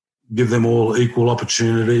 give them all equal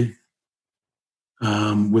opportunity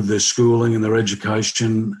with their schooling and their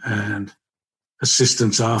education and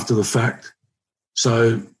assistance after the fact.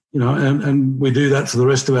 So, and we do that for the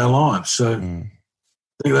rest of our lives. So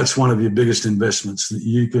I think that's one of your biggest investments, that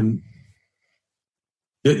you can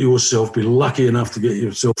be lucky enough to get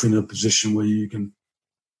yourself in a position where you can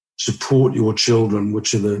support your children,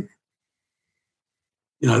 which are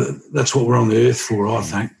that's what we're on the earth for, I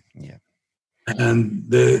think. Yeah. And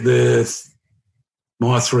they're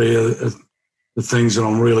my three are the things that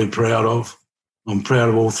I'm really proud of. I'm proud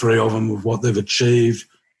of all three of them, of what they've achieved,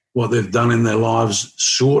 what they've done in their lives,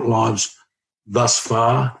 short lives thus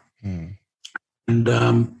far. And,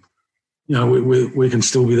 we can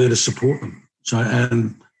still be there to support them. So,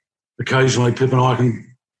 and occasionally Pip and I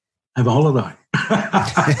can have a holiday.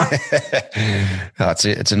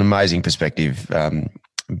 It's an amazing perspective,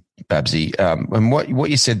 Babsy. And what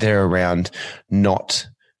you said there around not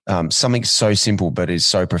something so simple but is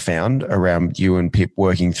so profound around you and Pip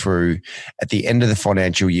working through at the end of the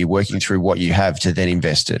financial year, working through what you have to then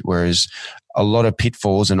invest it. Whereas a lot of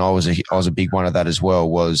pitfalls, and I was a big one of that as well,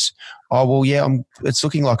 was, it's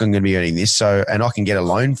looking like I'm going to be earning this, so, and I can get a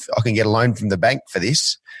loan. I can get a loan from the bank for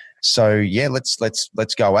this. So yeah, let's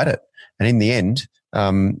go at it. And in the end,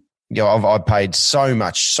 I've paid so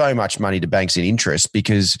much money to banks in interest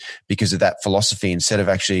because of that philosophy, instead of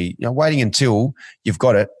actually waiting until you've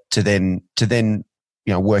got it to then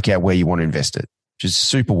work out where you want to invest it, which is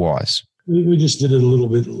super wise. We just did it a little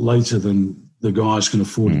bit later than the guys can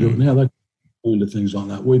afford to do it now. They can into things like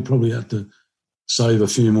that. We probably had to save a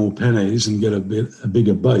few more pennies and get a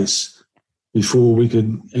bigger base before we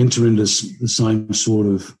could enter into the same sort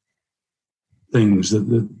of things that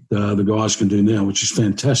the guys can do now, which is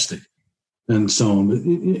fantastic, and so on. But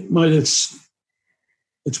mate, it's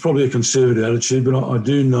probably a conservative attitude, but I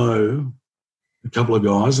do know a couple of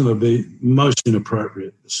guys, and it'd be most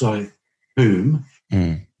inappropriate to say whom,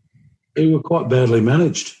 who were quite badly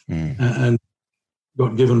managed and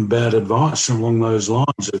got given bad advice along those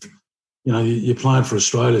lines of, you're playing for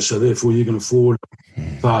Australia, so therefore you can afford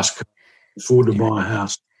fast car, afford to buy a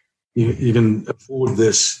house, you can afford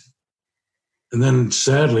this. And then,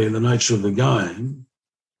 sadly, in the nature of the game,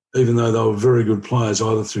 even though they were very good players,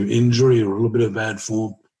 either through injury or a little bit of bad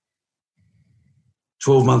form,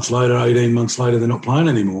 12 months later, 18 months later, they're not playing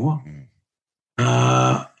anymore.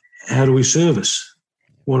 How do we service?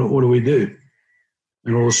 What do we do?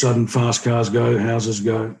 And all of a sudden, fast cars go, houses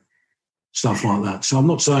go, stuff like that. So I'm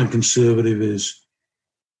not saying conservative is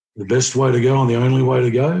the best way to go and the only way to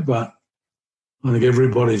go, but I think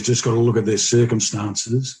everybody's just got to look at their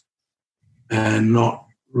circumstances and not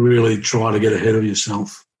really try to get ahead of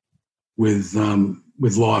yourself with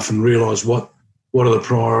life, and realise what are the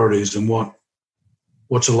priorities and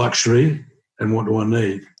what's a luxury and what do I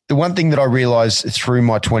need. The one thing that I realised through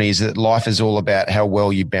my 20s is that life is all about how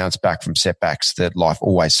well you bounce back from setbacks that life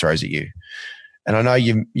always throws at you. And I know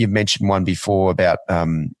you've mentioned one before about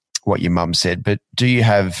what your mum said, but do you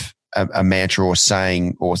have a mantra or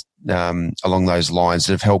saying or along those lines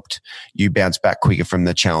that have helped you bounce back quicker from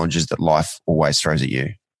the challenges that life always throws at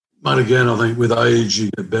you? But again, I think with age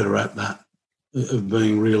you get better at that, of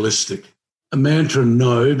being realistic. A mantra,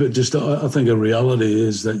 no, but just I think a reality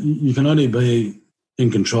is that you can only be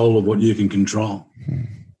in control of what you can control.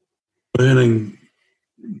 Learning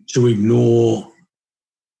to ignore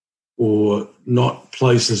or not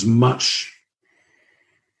place as much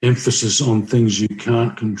emphasis on things you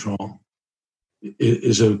can't control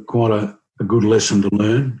is quite a good lesson to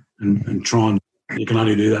learn, and you can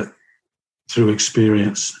only do that through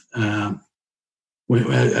experience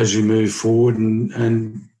as you move forward.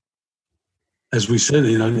 And as we said,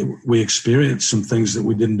 we experienced some things that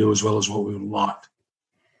we didn't do as well as what we would have liked.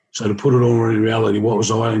 So to put it all in reality, what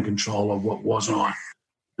was I in control of, what wasn't I?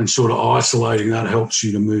 And sort of isolating that helps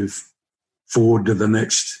you to move forward to the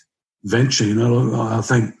next venture. You know, I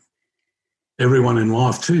think everyone in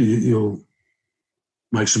life too, you'll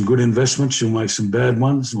make some good investments, you'll make some bad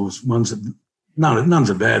ones, or ones that, none's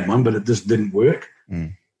a bad one, but it just didn't work.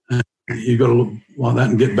 And you've got to look like that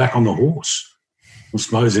and get back on the horse, I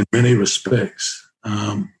suppose, in many respects.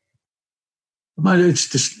 Mate,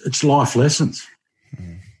 it's life lessons.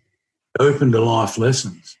 Open to life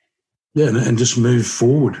lessons. Yeah, and just move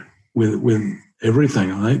forward with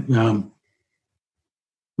everything, I think.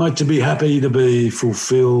 Mate, to be happy, to be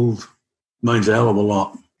fulfilled means a hell of a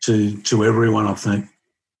lot to everyone, I think.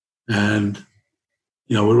 And,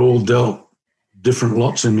 you know, we're all dealt different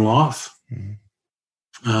lots in life.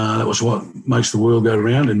 That was what makes the world go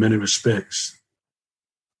round in many respects.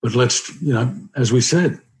 But let's, you know, as we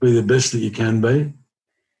said, be the best that you can be.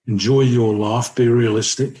 Enjoy your life. Be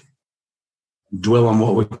realistic. Dwell on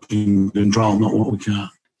what we can control, not what we can't.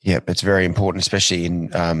 Yeah, it's very important, especially in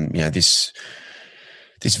you know, this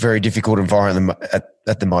very difficult environment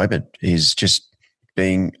at the moment, is just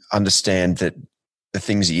understand that the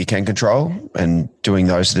things that you can control and doing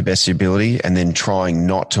those to the best of your ability, and then trying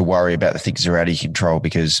not to worry about the things that are out of your control,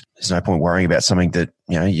 because there's no point worrying about something that,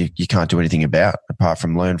 you know, you can't do anything about apart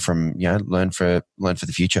from learn for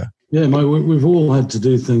the future. Yeah, mate, we've all had to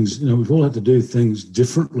do things, you know, we've all had to do things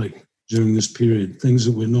differently during this period, things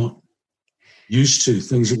that we're not used to,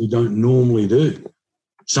 things that we don't normally do.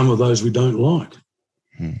 Some of those we don't like.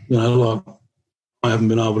 You know, like I haven't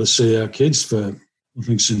been able to see our kids for, I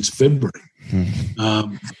think, since February.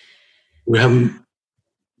 We haven't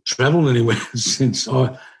travelled anywhere since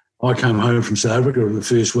I came home from South Africa in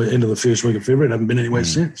the end of the first week of February. I haven't been anywhere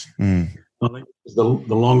since. I think it's the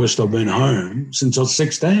longest I've been home since I was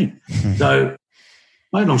 16. So,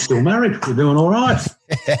 mate, I'm still married. We're doing all right.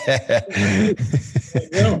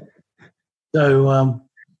 So,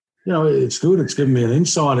 you know, it's good. It's given me an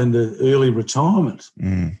insight into early retirement.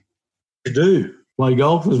 To do. Play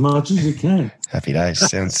golf as much as you can. Happy days.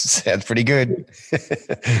 Sounds pretty good.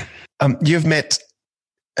 You've met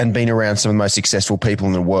and been around some of the most successful people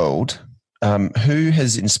in the world. Who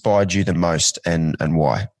has inspired you the most, and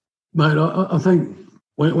why? Mate, I think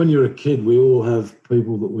when you're a kid, we all have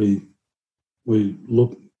people that we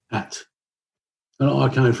look at. And I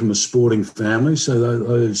came from a sporting family, so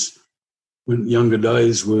those younger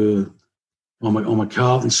days were, I'm a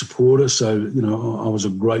Carlton supporter, so, you know, I was a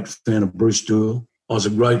great fan of Bruce Doyle. I was a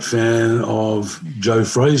great fan of Joe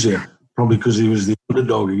Frazier, probably because he was the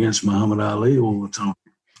underdog against Muhammad Ali all the time.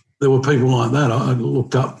 There were people like that I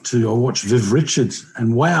looked up to. I watched Viv Richards,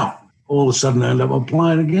 and wow, all of a sudden I ended up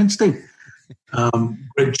playing against him.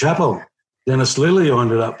 Greg Chappell, Dennis Lilly I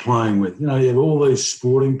ended up playing with. You know, you have all these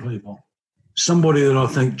sporting people. Somebody that I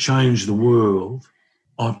think changed the world,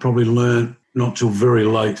 I probably learned not till very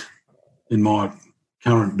late in my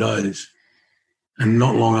current days. And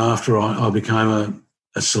not long after, I became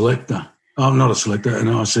a selector. I'm not a selector, an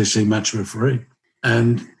ICC match referee.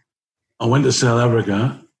 And I went to South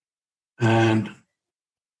Africa, and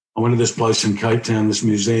I went to this place in Cape Town, this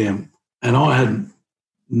museum, and I had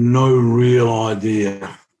no real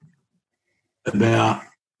idea about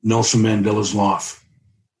Nelson Mandela's life,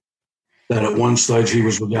 that at one stage he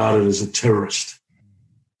was regarded as a terrorist.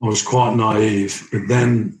 I was quite naive, but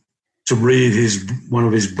then to read one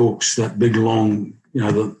of his books, that big long, you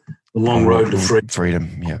know, the long road to freedom.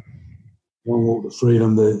 Yeah. Long walk to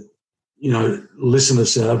freedom. You know, listen to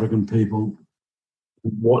South African people,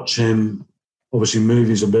 watch him. Obviously,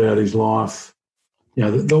 movies about his life. You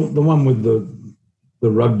know, the one with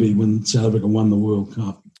the rugby when South Africa won the World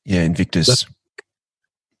Cup. Yeah, Invictus.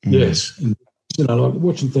 Yes, and, you know, like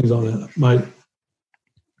watching things like that, mate.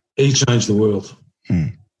 He changed the world.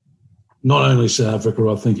 Not only South Africa,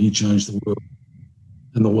 I think he changed the world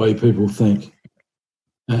and the way people think.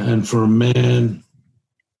 And for a man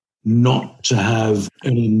not to have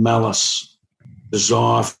any malice,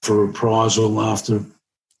 desire for reprisal after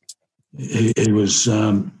he was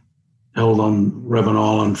held on Robben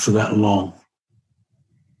Island for that long,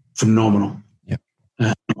 phenomenal. Yep.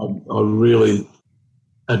 And I really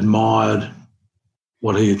admired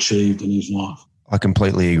what he achieved in his life. I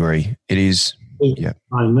completely agree. It is, yeah.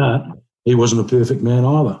 Saying that, he wasn't a perfect man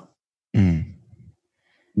either, in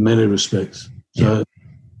many respects. So,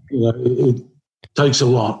 you know, it takes a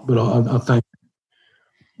lot, but I think,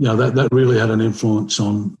 you know, that really had an influence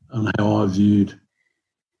on how I viewed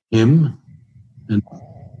him and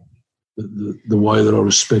the way that I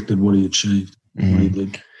respected what he achieved, what he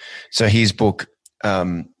did. So his book,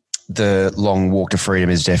 The The Long Walk to Freedom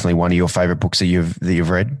is definitely one of your favourite books that you've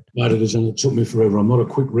read. Mate, it is, and it took me forever. I'm not a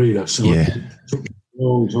quick reader, so it took me a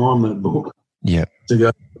long time, that book. Yeah. I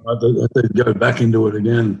had to go back into it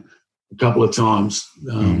again a couple of times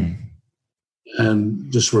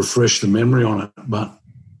and just refresh the memory on it. But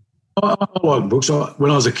I like books.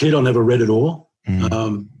 When I was a kid, I never read it all.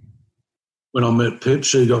 When I met Pip,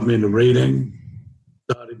 she got me into reading.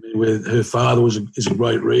 Started me with her father is a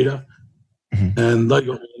great reader, and they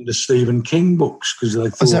got me into Stephen King books because they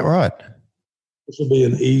thought, is that right? This would be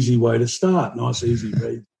an easy way to start, nice, easy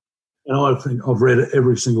read. And I think I've read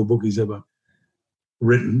every single book he's ever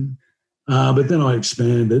written, but then I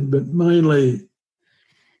expanded. But mainly,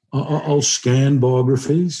 I'll scan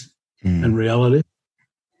biographies and reality.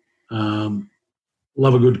 Love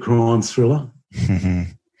a good crime thriller.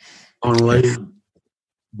 Connolly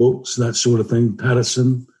books, that sort of thing.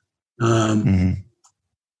 Patterson.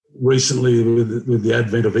 Recently, with the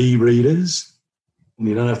advent of e-readers, and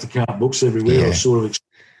you don't have to count books everywhere. I sort of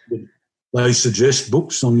they suggest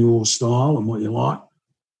books on your style and what you like.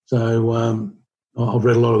 So I've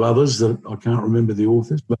read a lot of others that I can't remember the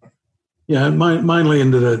authors, but mainly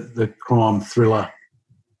into the crime thriller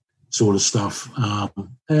sort of stuff,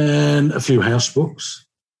 and a few house books.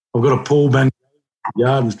 I've got a Paul Bangura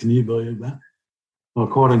Gardens. Can you believe that? I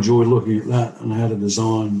quite enjoy looking at that and how to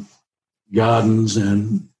design gardens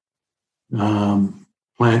and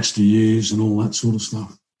plants to use and all that sort of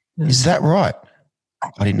stuff. Is that right?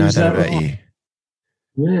 I didn't know that about you.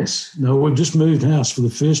 Yes. No, we've just moved house for the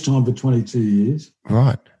first time for 22 years.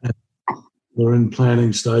 Right. We're in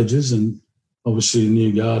planning stages, and obviously a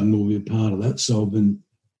new garden will be a part of that. So I've been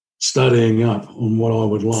studying up on what I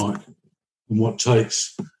would like and what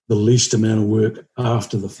takes the least amount of work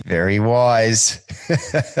after the fact. Very wise.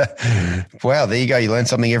 Wow, there you go. You learn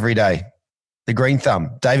something every day. The green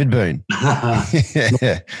thumb, David Boone.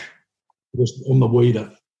 Just on the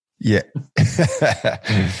weeder. Yeah.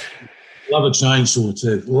 Love a chainsaw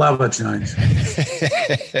too. Love a chainsaw.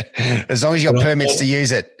 As long as you got permits to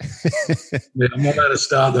use it. I'm not going to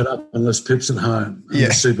start that up unless Pip's at home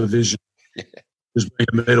under supervision. Just being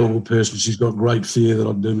a medical person, she's got great fear that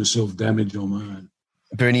I'd do myself damage on my own.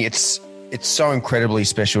 Bernie, it's so incredibly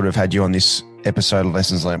special to have had you on this episode of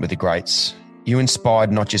Lessons Learned with the Greats. You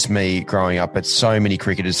inspired not just me growing up, but so many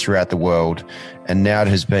cricketers throughout the world. And now it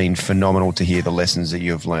has been phenomenal to hear the lessons that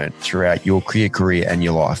you have learned throughout your career and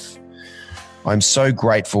your life. I'm so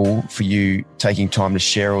grateful for you taking time to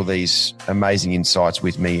share all these amazing insights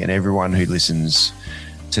with me, and everyone who listens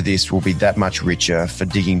to this will be that much richer for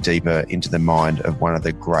digging deeper into the mind of one of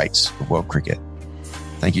the greats of world cricket.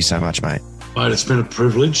 Thank you so much, mate. Mate, it's been a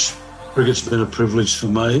privilege. Cricket's been a privilege for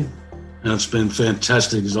me, and it's been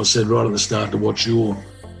fantastic, as I said right at the start, to watch your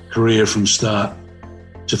career from start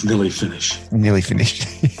to nearly finish. Nearly finished.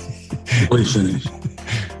 Nearly finished.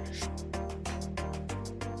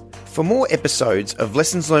 For more episodes of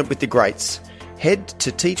Lessons Learnt with the Greats, head to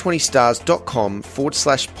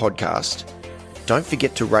t20stars.com/podcast. Don't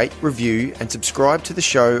forget to rate, review, and subscribe to the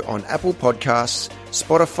show on Apple Podcasts,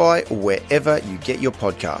 Spotify, or wherever you get your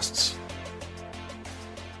podcasts.